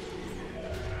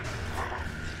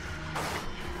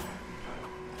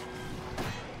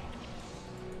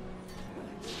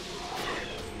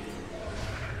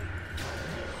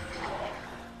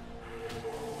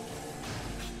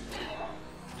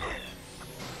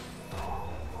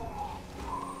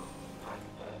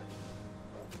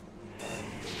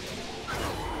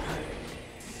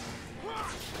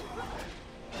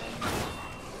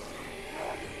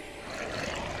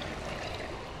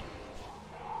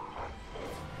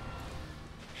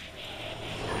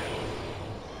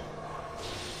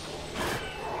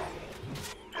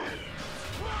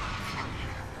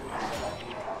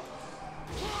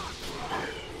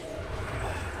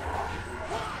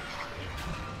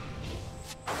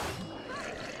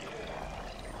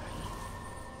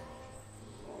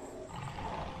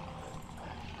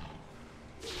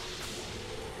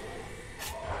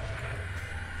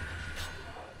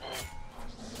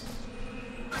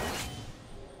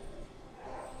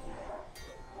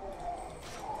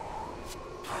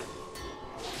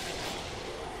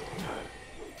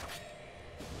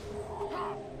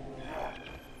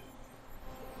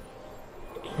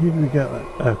 Here we go.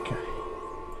 Okay.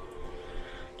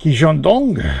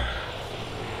 Kijondong,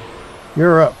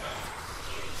 you're up.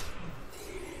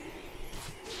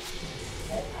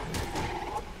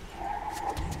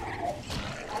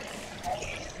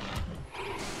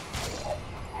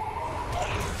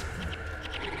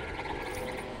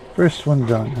 First one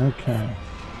done. Okay.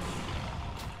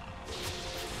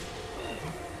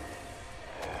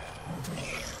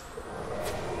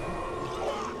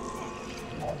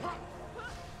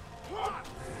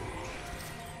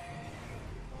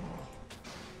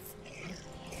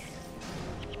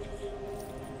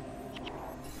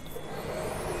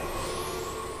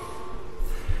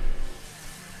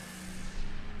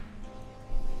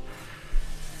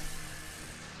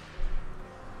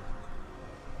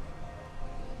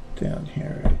 Down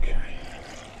here, okay.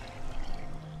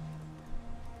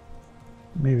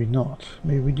 Maybe not.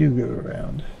 Maybe we do go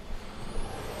around.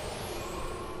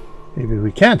 Maybe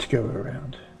we can't go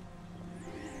around.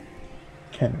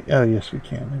 Can we? Oh, yes, we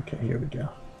can. Okay, here we go.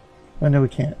 Oh, no, we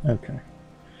can't. Okay.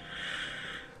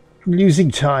 Losing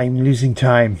time, losing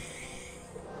time.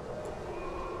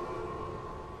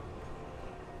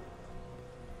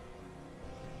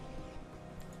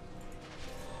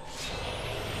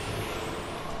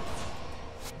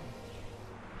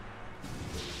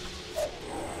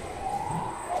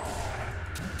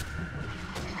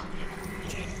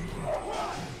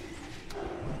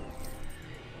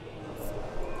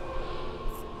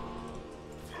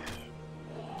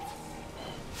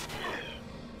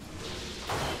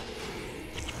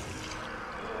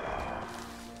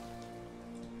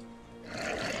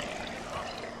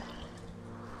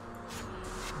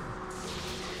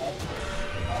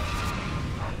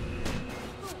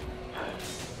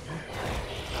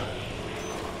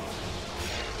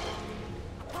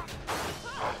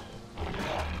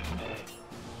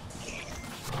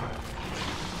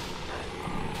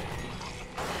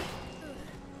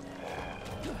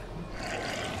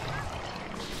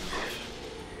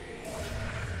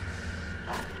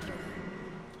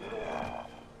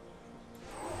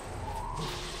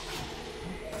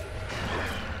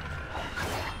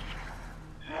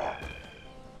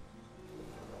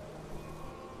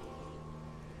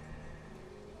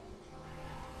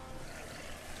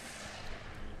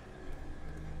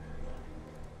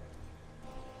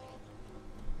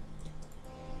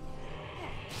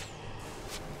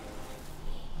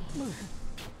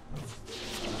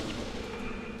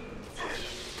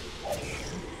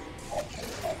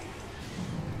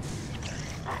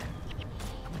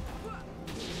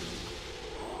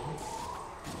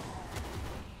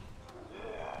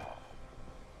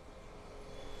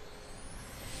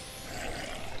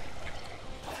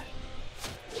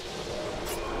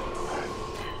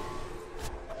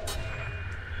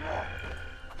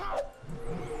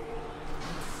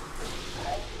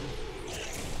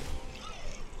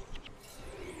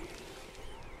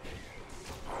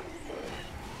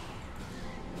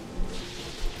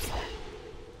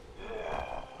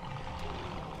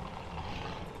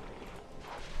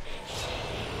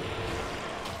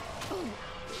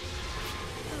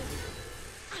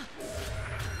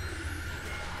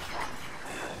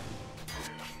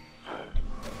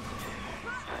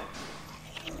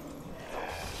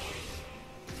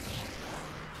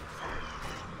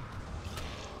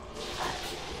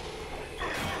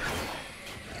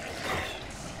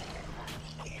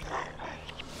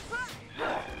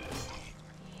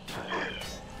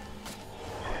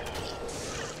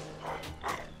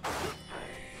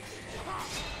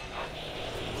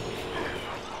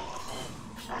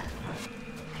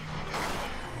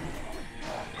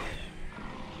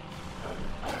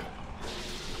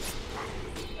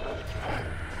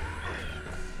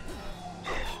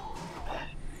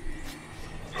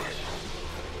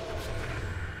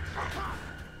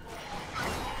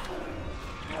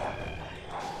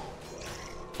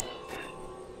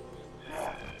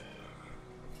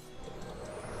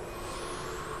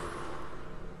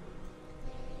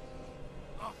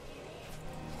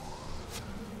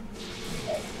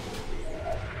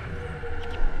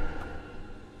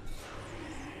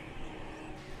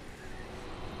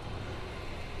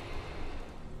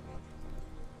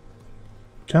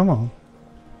 Come on.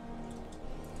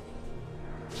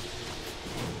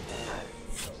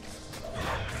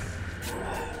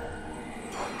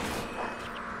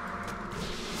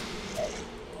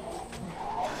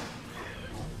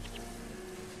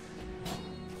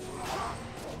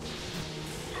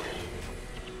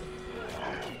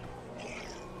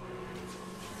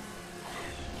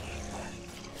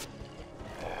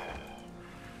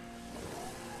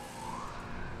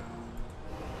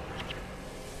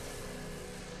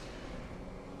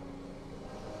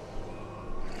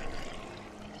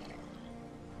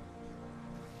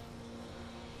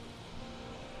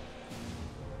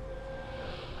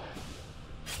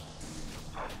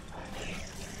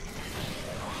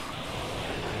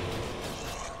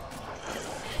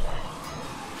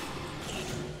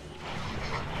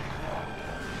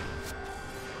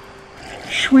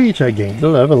 Sweet, I gained a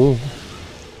level.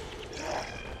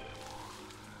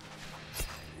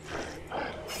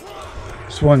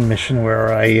 It's one mission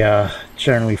where I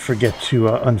generally forget to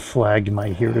unflag my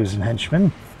heroes and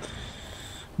henchmen,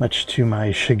 much to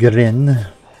my chagrin.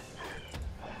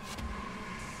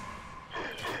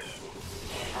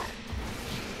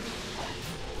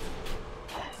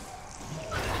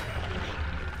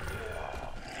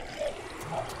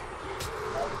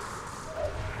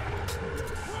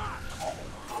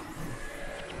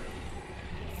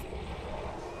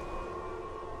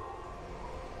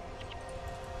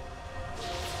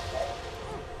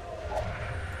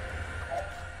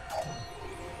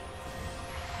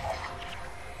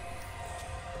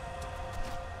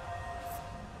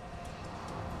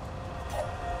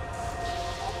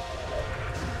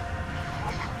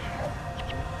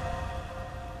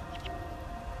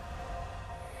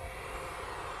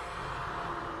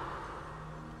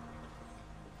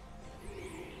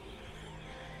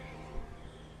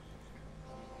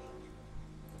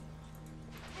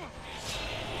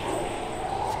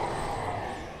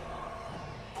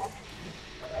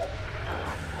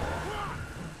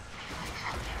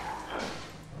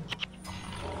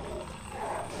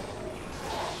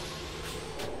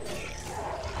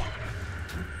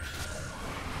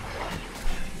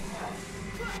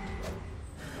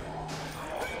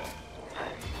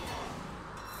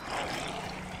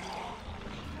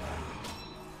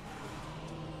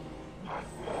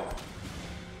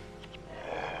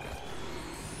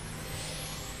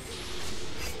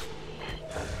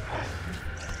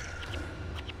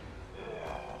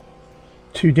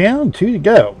 Two down, two to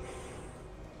go.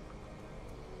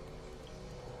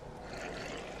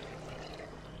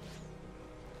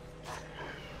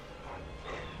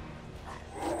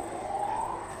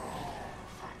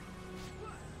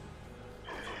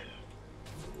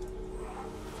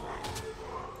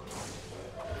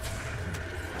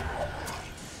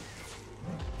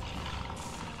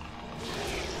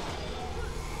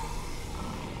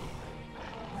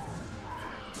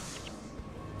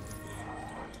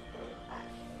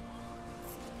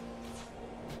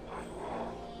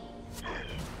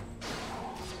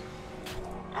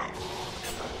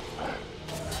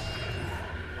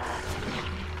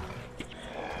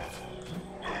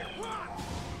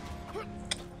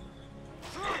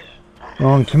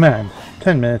 Wrong command.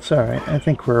 10 minutes, alright. I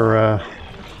think we're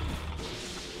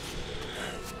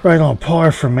right on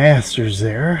par for masters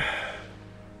there.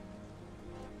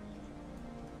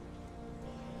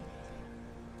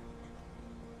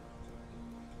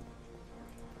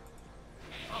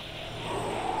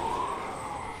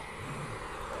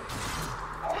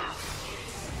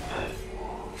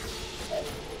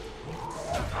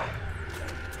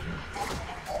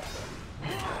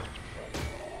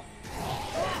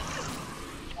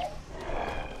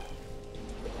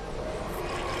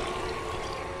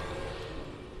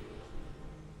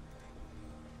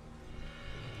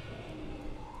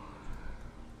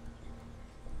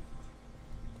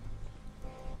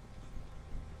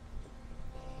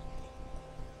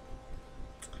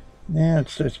 Now it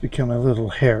starts becoming a little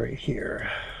hairy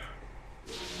here.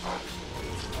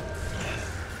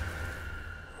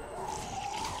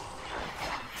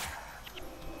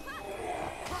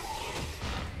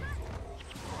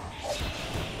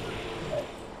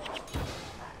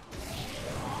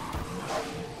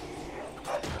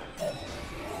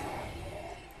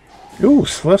 Ooh,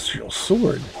 celestial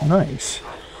sword. Nice.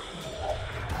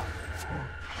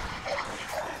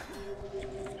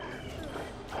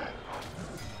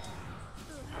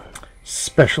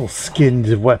 Special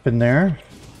skinned weapon there.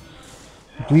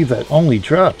 I believe that only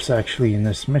drops actually in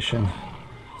this mission.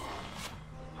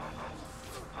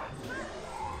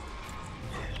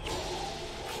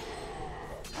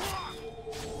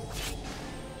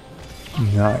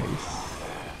 Nice.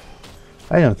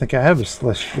 I don't think I have a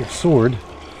celestial sword.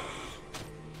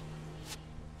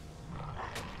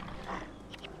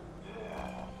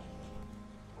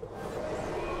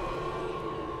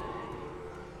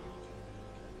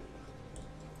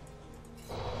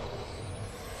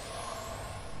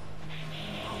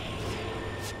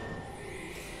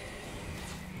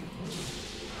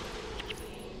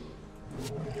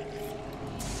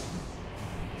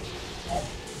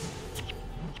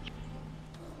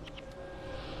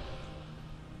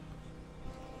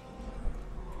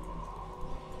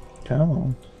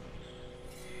 town.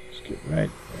 Let's get right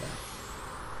there.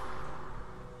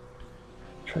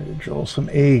 Try to draw some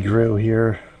aggro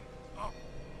here.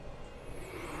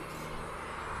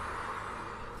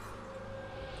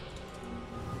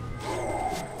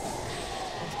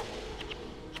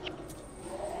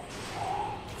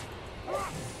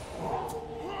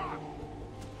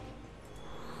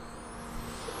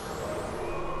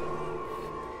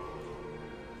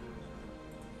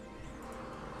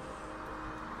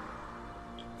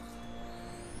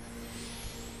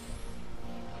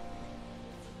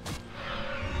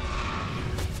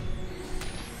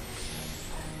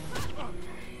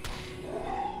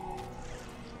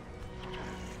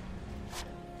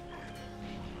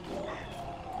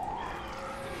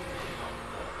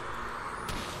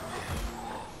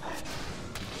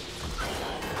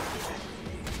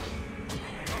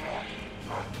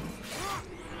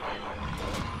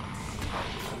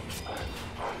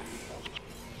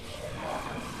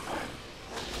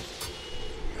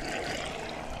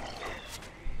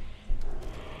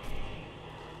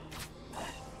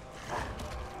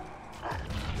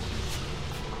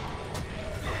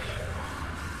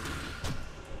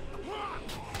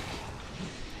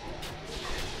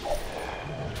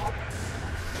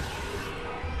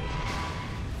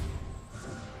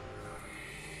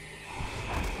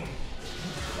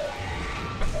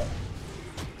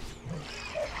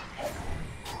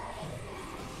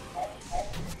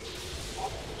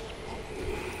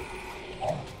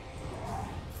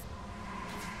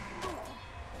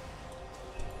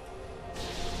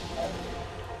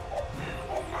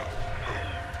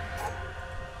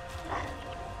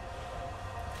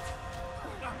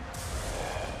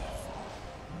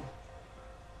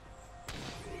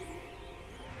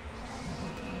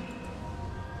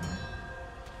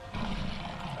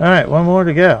 All right, one more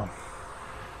to go.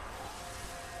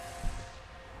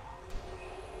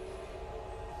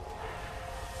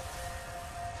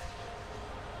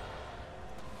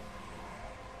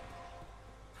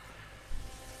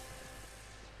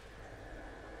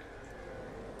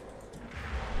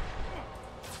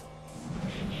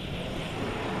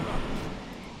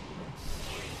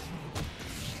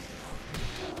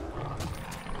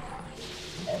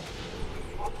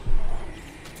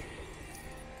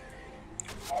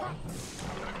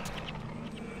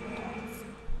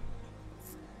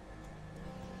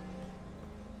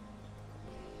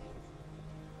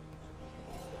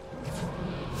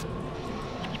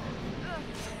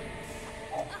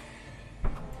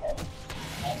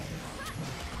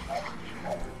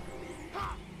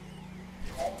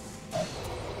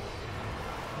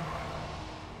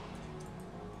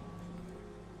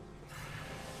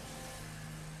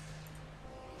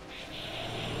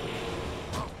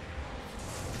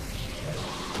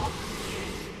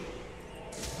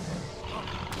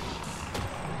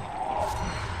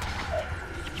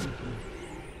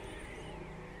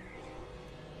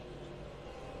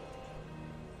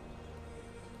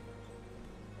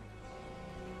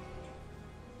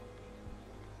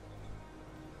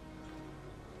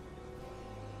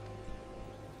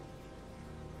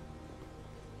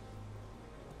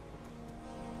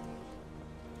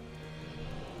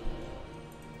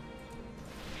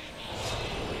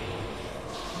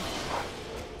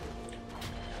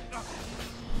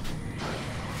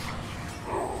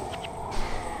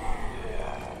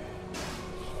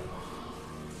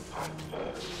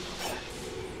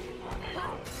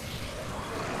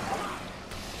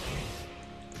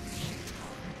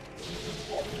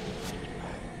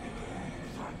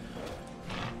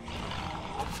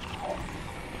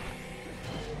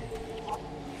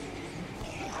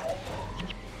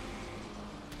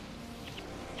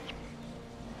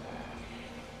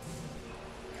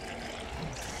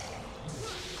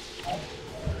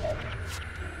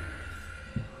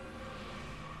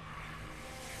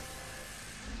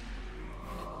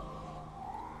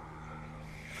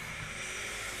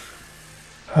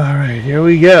 All right, here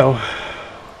we go.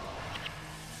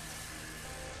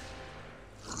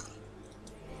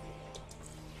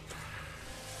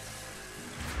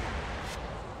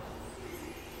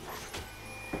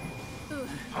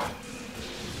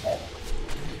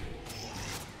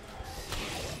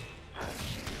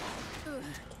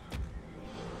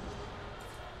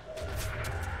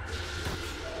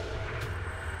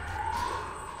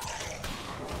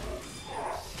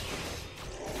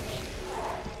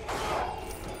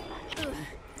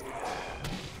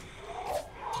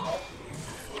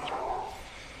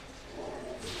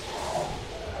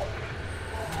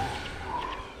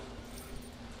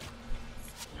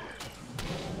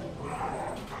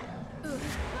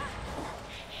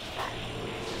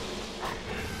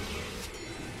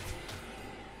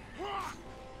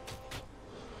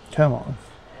 Come on.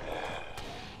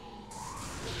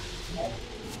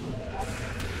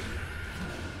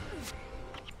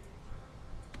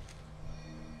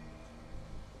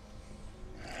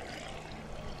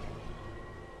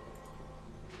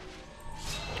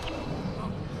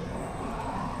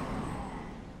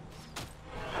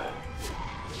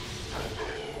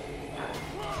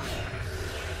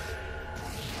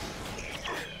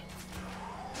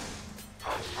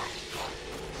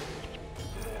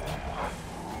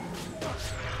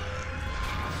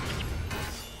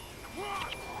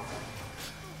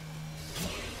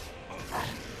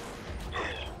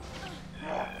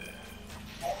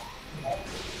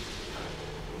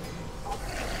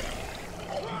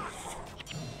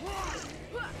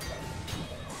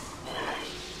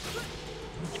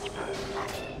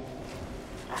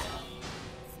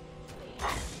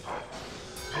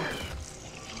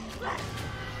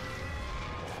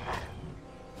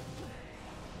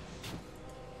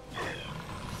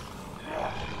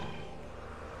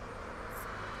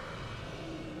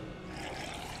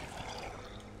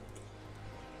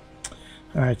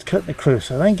 Alright, it's cutting it close.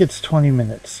 I think it's 20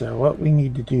 minutes. So what we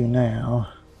need to do now,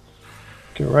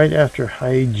 go right after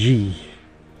High G.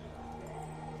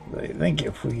 I think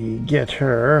if we get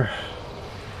her,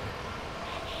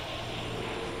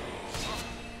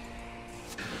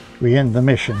 we end the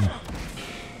mission.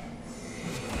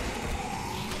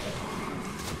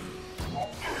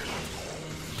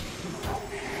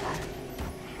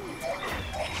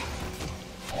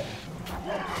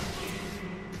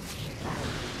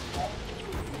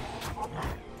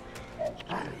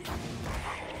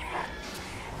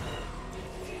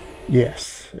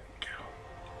 Yes. There we go.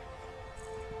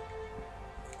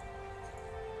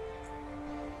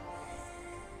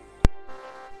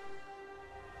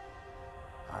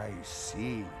 I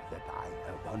see that I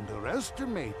have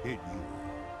underestimated you.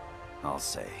 I'll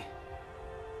say.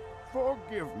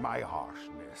 Forgive my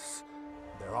harshness.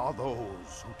 There are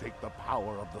those who take the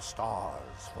power of the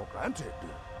stars for granted.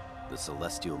 The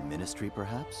Celestial Ministry,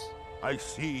 perhaps? I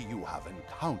see you have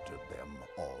encountered them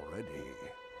already.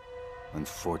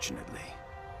 Unfortunately.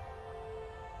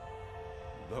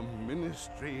 The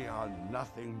Ministry are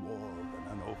nothing more than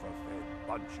an overfed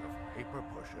bunch of paper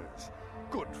pushers,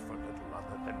 good for little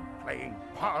other than playing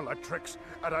parlor tricks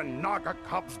at a Naga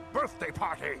cub's birthday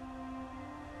party.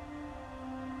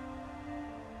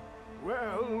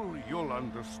 Well, you'll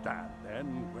understand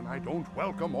then when I don't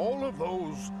welcome all of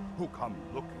those who come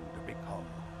looking to become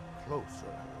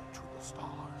closer to the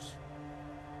stars.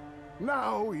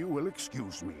 Now you will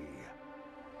excuse me.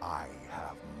 I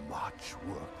have much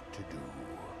work to do.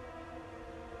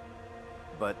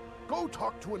 But go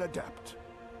talk to an adept.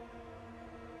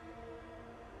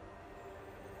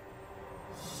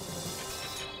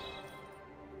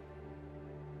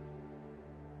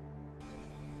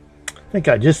 I think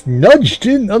I just nudged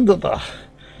in under the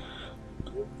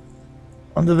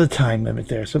time limit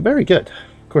there, so very good.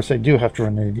 Of course, I do have to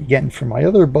run it again for my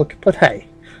other book, but hey,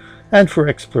 and for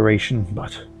exploration,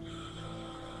 but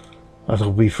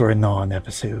that'll be for a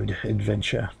non-episode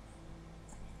adventure.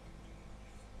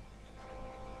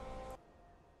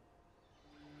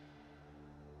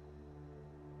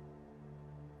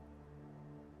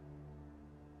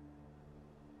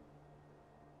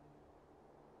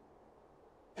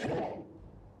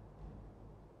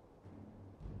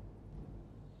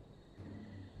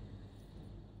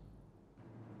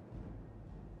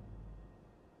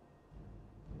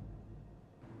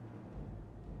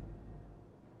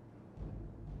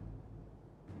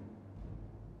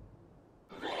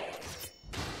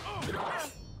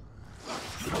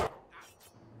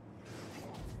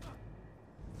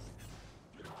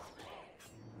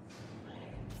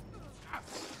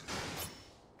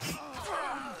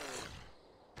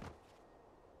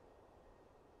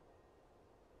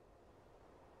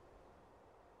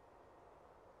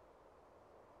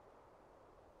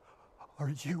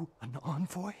 Are you an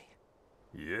envoy?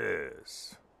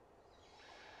 Yes.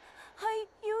 Are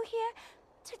you here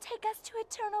to take us to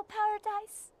eternal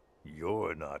paradise?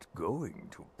 You're not going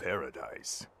to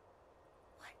paradise.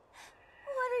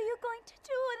 What are you going to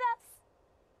do with us?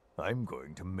 I'm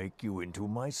going to make you into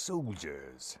my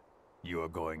soldiers. You're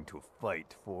going to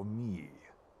fight for me.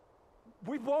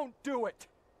 We won't do it!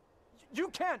 You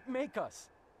can't make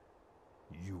us!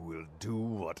 You will do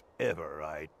whatever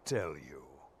I tell you.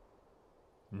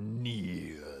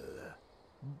 Kneel.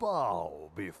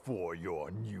 Bow before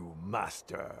your new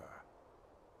master.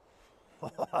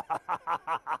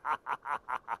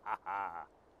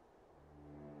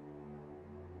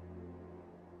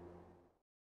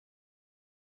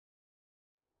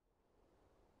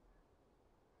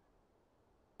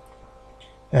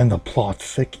 And the plot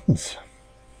thickens.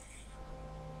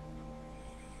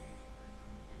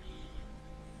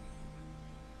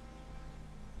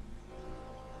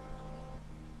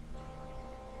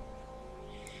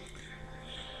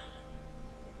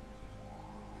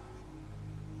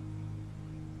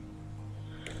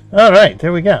 Alright,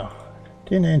 there we go.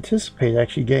 Didn't anticipate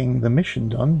actually getting the mission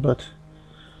done, but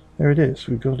there it is.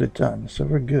 We got it done, so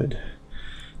we're good.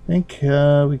 I think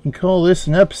we can call this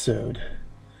an episode.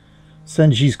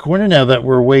 Senji's Corner. Now that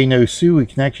we're Weh No Su, we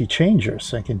can actually change our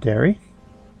secondary.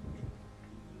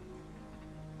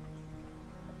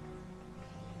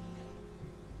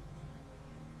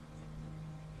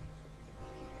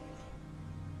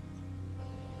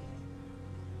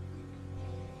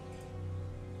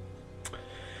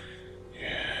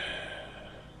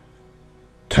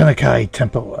 Tanakai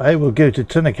Temple. I will go to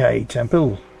Tanakai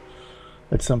Temple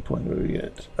at some point. Where we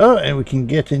get? Oh, and we can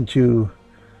get into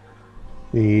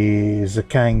the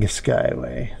Zakang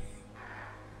Skyway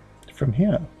from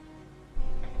here.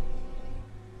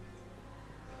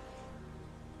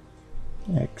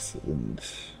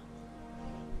 Excellent.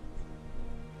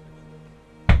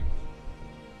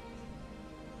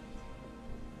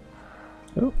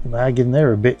 Oh, lagging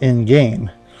there a bit in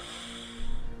game.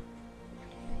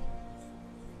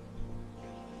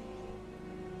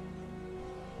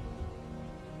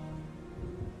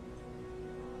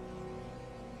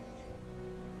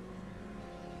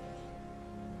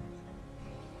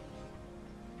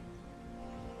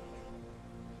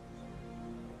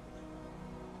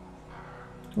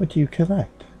 What do you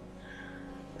collect?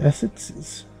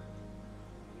 Essences.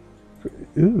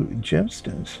 Ooh,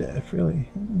 gemstone staff, really.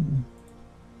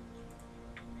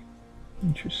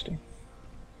 Interesting.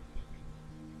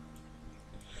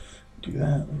 Do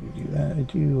that, let me do that. I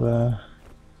do,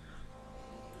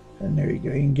 and there you go.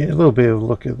 You can get a little bit of a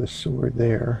look at the sword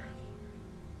there.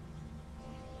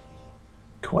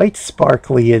 Quite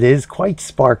sparkly it is, quite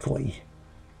sparkly.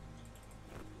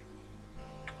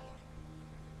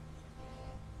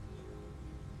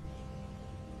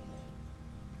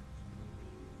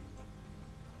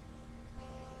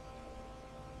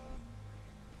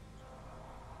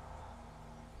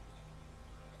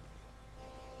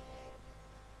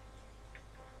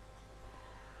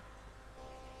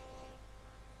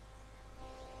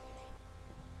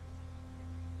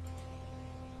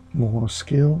 More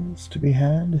skills to be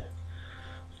had.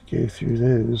 Go through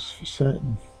those for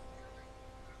certain.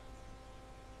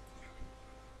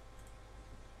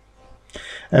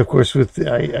 And of course, with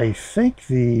the, I think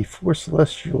the four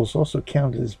Celestials also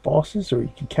count as bosses, or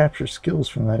you can capture skills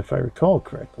from that if I recall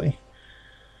correctly.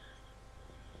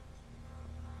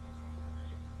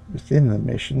 Within the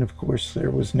mission, of course, there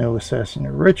was no Assassin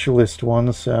or Ritualist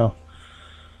one, so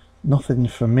nothing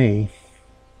for me.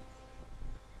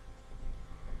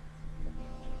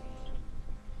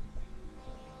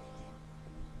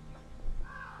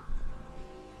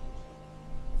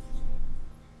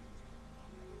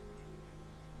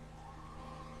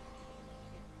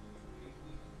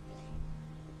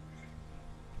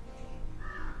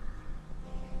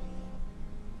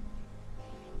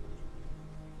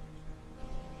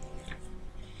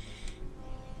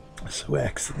 So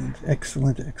excellent,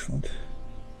 excellent, excellent.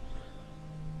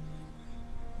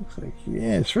 Looks like,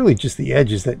 yeah, it's really just the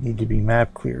edges that need to be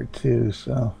map cleared too,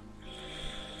 so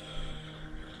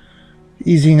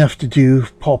easy enough to do,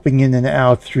 popping in and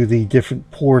out through the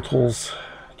different portals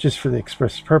just for the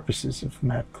express purposes of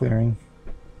map clearing.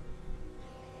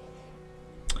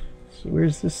 So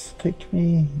where's this take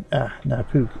me?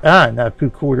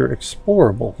 Napui Quarter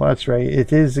explorable. That's right,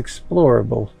 it is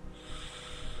explorable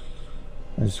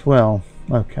as well.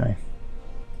 Okay.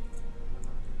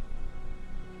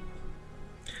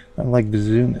 Unlike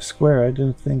Bazuna Square, I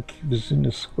don't think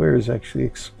Bazuna Square is actually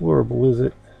explorable, is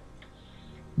it?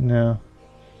 No.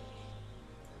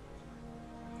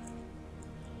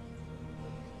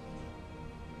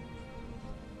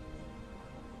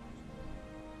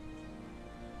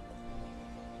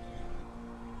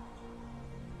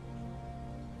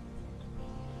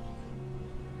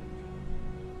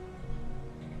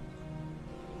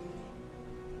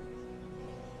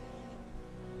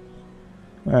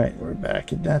 Alright, we're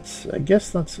back, and I guess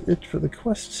that's it for the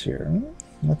quests here.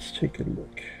 Let's take a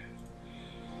look.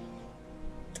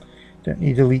 Don't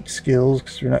need elite skills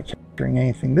because we're not capturing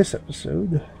anything this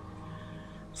episode.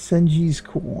 Senji's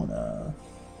Corner.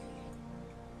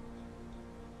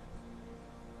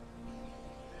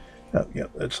 Oh,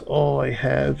 yep, that's all I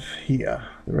have here.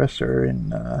 The rest are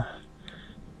in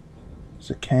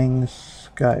Zakang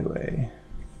Skyway.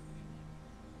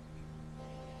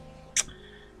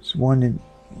 There's one in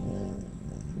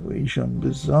Weijun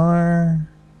Bazaar.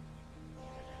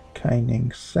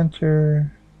 Kaining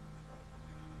Center.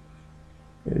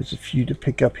 There's a few to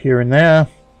pick up here and there.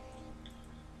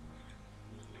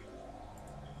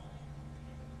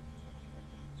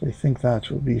 So I think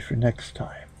that will be for next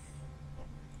time.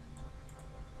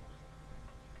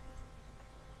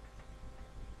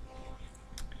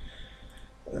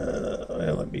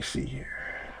 Well, let me see here.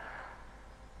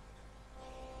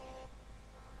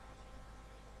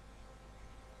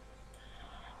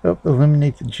 Oh,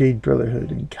 eliminate the Jade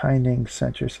Brotherhood in Kaining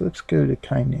Center. So let's go to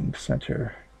Kaining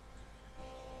Center.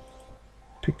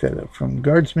 Pick that up from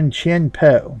Guardsman Chen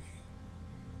Po.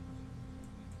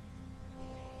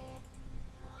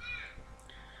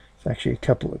 There's actually a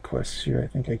couple of quests here I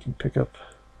think I can pick up.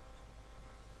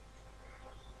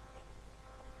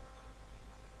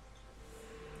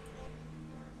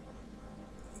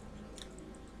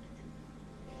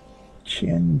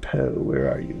 Chen Po,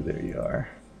 where are you? There you are.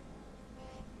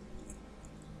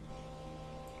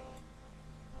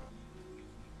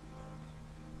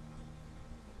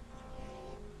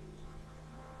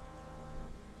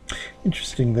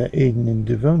 Interesting that Aiden and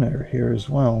Devona are here as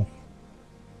well.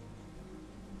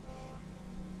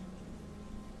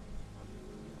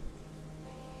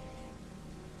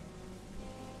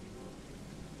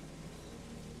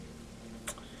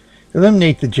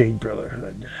 Eliminate the Jade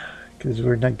Brotherhood, because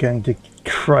we're not going to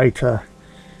Krita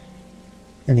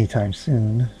anytime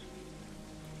soon.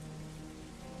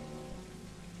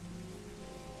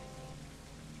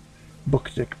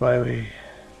 Bookdick, by the way.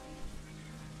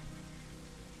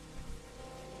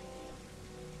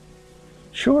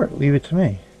 Sure, leave it to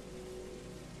me.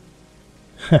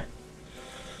 Let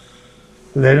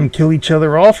them kill each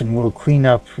other off and we'll clean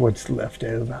up what's left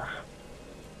over.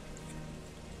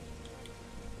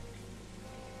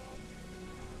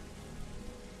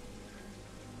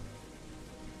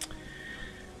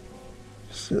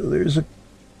 So there's a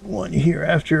one here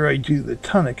after I do the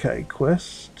Tanakai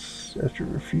quests. After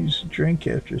refuse to drink,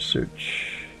 after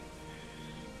search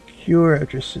cure,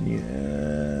 after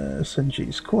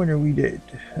Sanji's corner we did.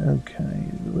 Okay,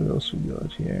 what else we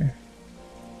got here?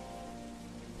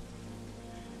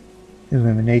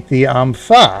 Eliminate the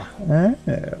Ampha.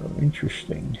 Oh,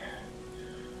 interesting.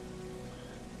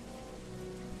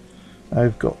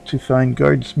 I've got to find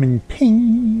Guardsman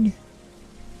Ping.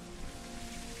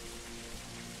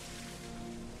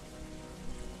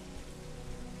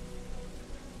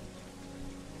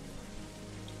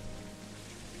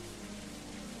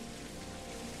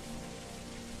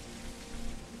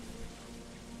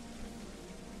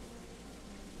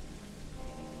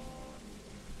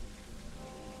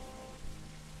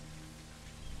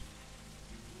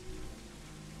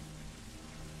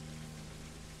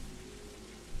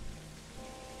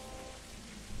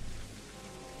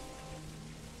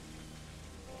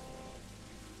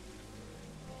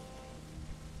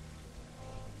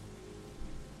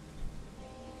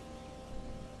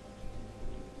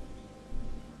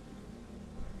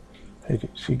 I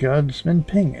don't see Guardsman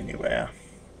Ping anywhere.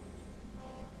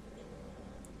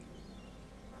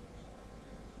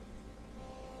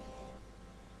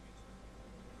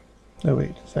 Oh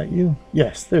wait, is that you?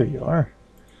 Yes, there you are.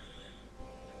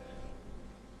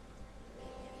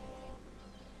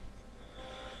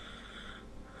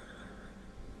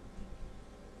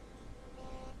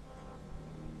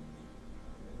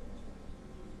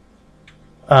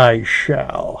 I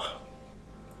shall.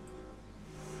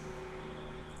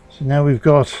 So now we've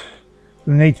got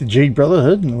eliminate the Jade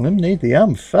Brotherhood and eliminate the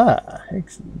Ampha.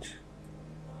 Excellent.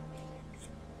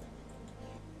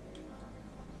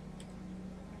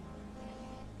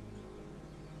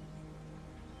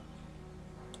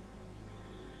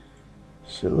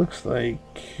 So it looks like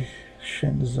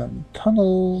Shenzhen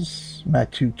Tunnels,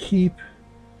 Matu Keep,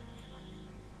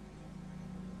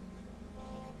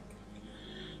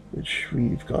 which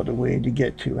we've got a way to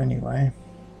get to anyway.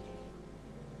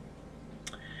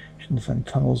 Shenzhen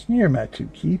Tunnels near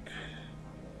Matu Keep.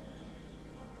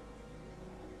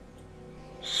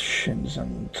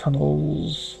 Shenzhen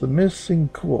Tunnels, the missing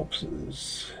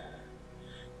corpses.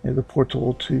 Near the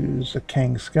portal to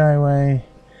Zakang Skyway.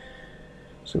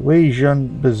 So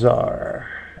Weijun Bazaar,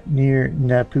 near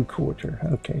Napui Quarter.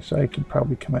 Okay, so I could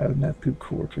probably come out of Napui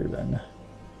Quarter then.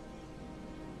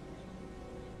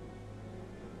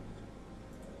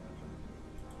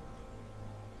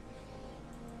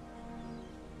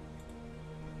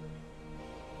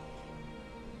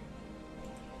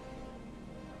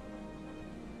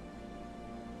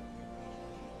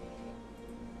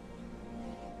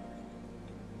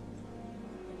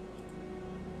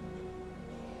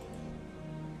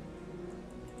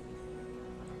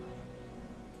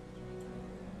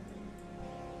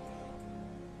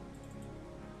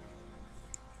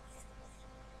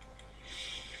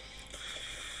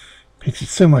 Makes it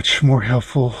so much more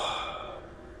helpful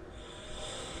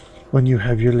when you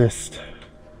have your list.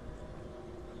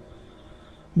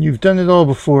 You've done it all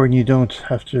before and you don't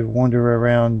have to wander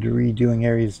around redoing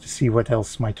areas to see what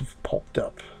else might have popped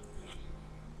up.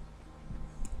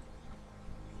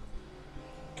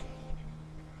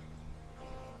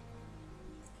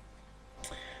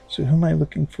 So who am I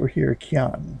looking for here?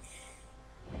 Kian.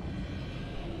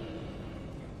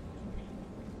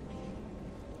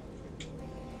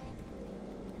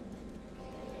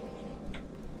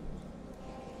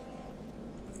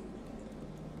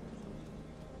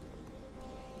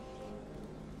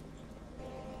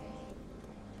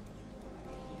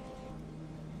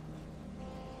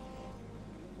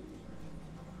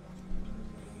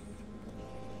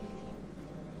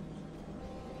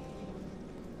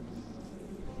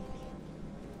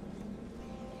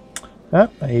 Ah,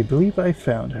 I believe I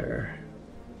found her.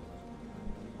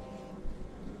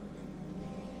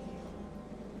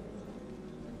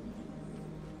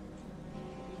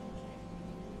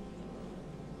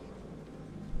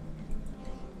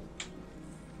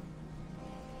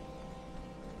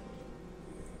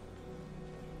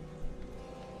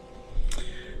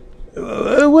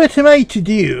 What am I to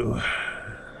do?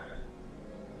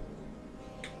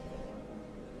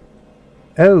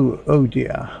 Oh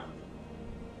dear.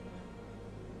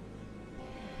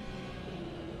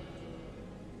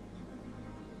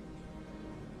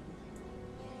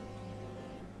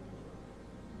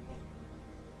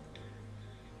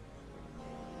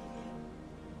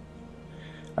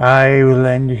 I will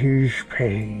end his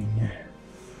pain.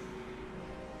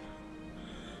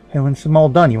 And when it's all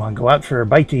done, you want to go out for a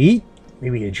bite to eat?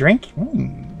 Maybe a drink?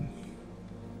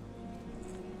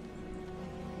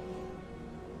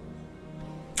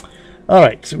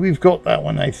 Alright, so we've got that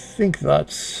one. I think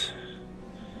that's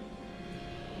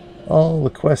all the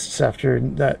quests after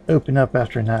that open up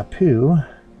after Napui.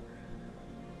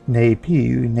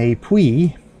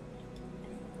 Napui.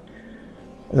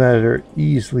 That are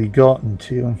easily gotten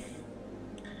to.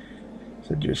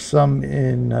 So there's some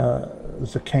in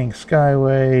the Kang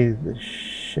Skyway, the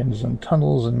Shenzhen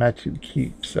Tunnels, and Matu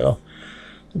Keep. So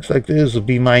looks like this will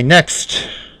be my next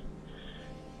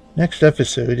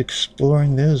episode,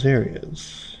 exploring those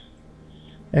areas.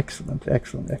 Excellent,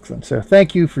 excellent, excellent. So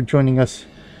thank you for joining us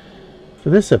for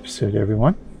this episode,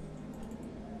 everyone,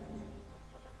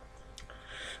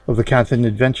 of the Canthan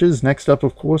Adventures. Next up,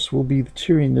 of course, will be the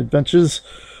Tyrian Adventures,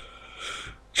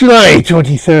 July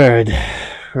 23rd,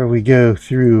 where we go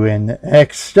through an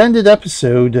extended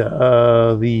episode,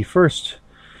 the first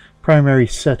primary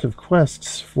set of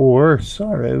quests for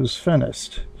Sorrow's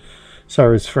Furnace.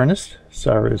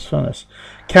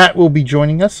 Kat will be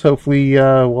joining us. Hopefully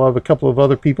we'll have a couple of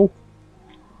other people,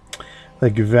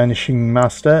 like Vanishing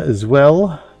Master as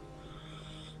well.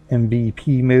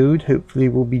 MVP mode hopefully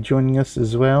will be joining us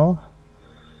as well.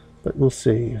 But we'll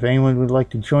see. If anyone would like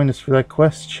to join us for that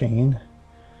quest chain,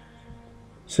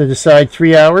 set aside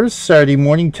 3 hours, Saturday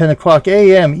morning, 10 o'clock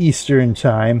a.m. Eastern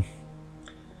Time.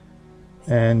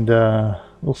 And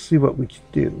we'll see what we can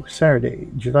do. Saturday,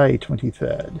 July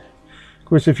 23rd. Of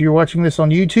course, if you're watching this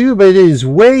on YouTube, it is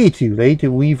way too late.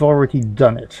 We've already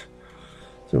done it.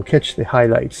 So catch the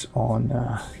highlights on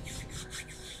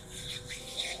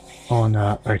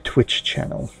our Twitch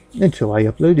channel until I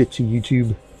upload it to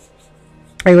YouTube.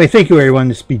 Anyway, thank you everyone.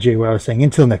 This is BJ Waller saying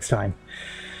until next time,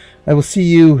 I will see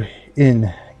you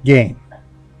in game.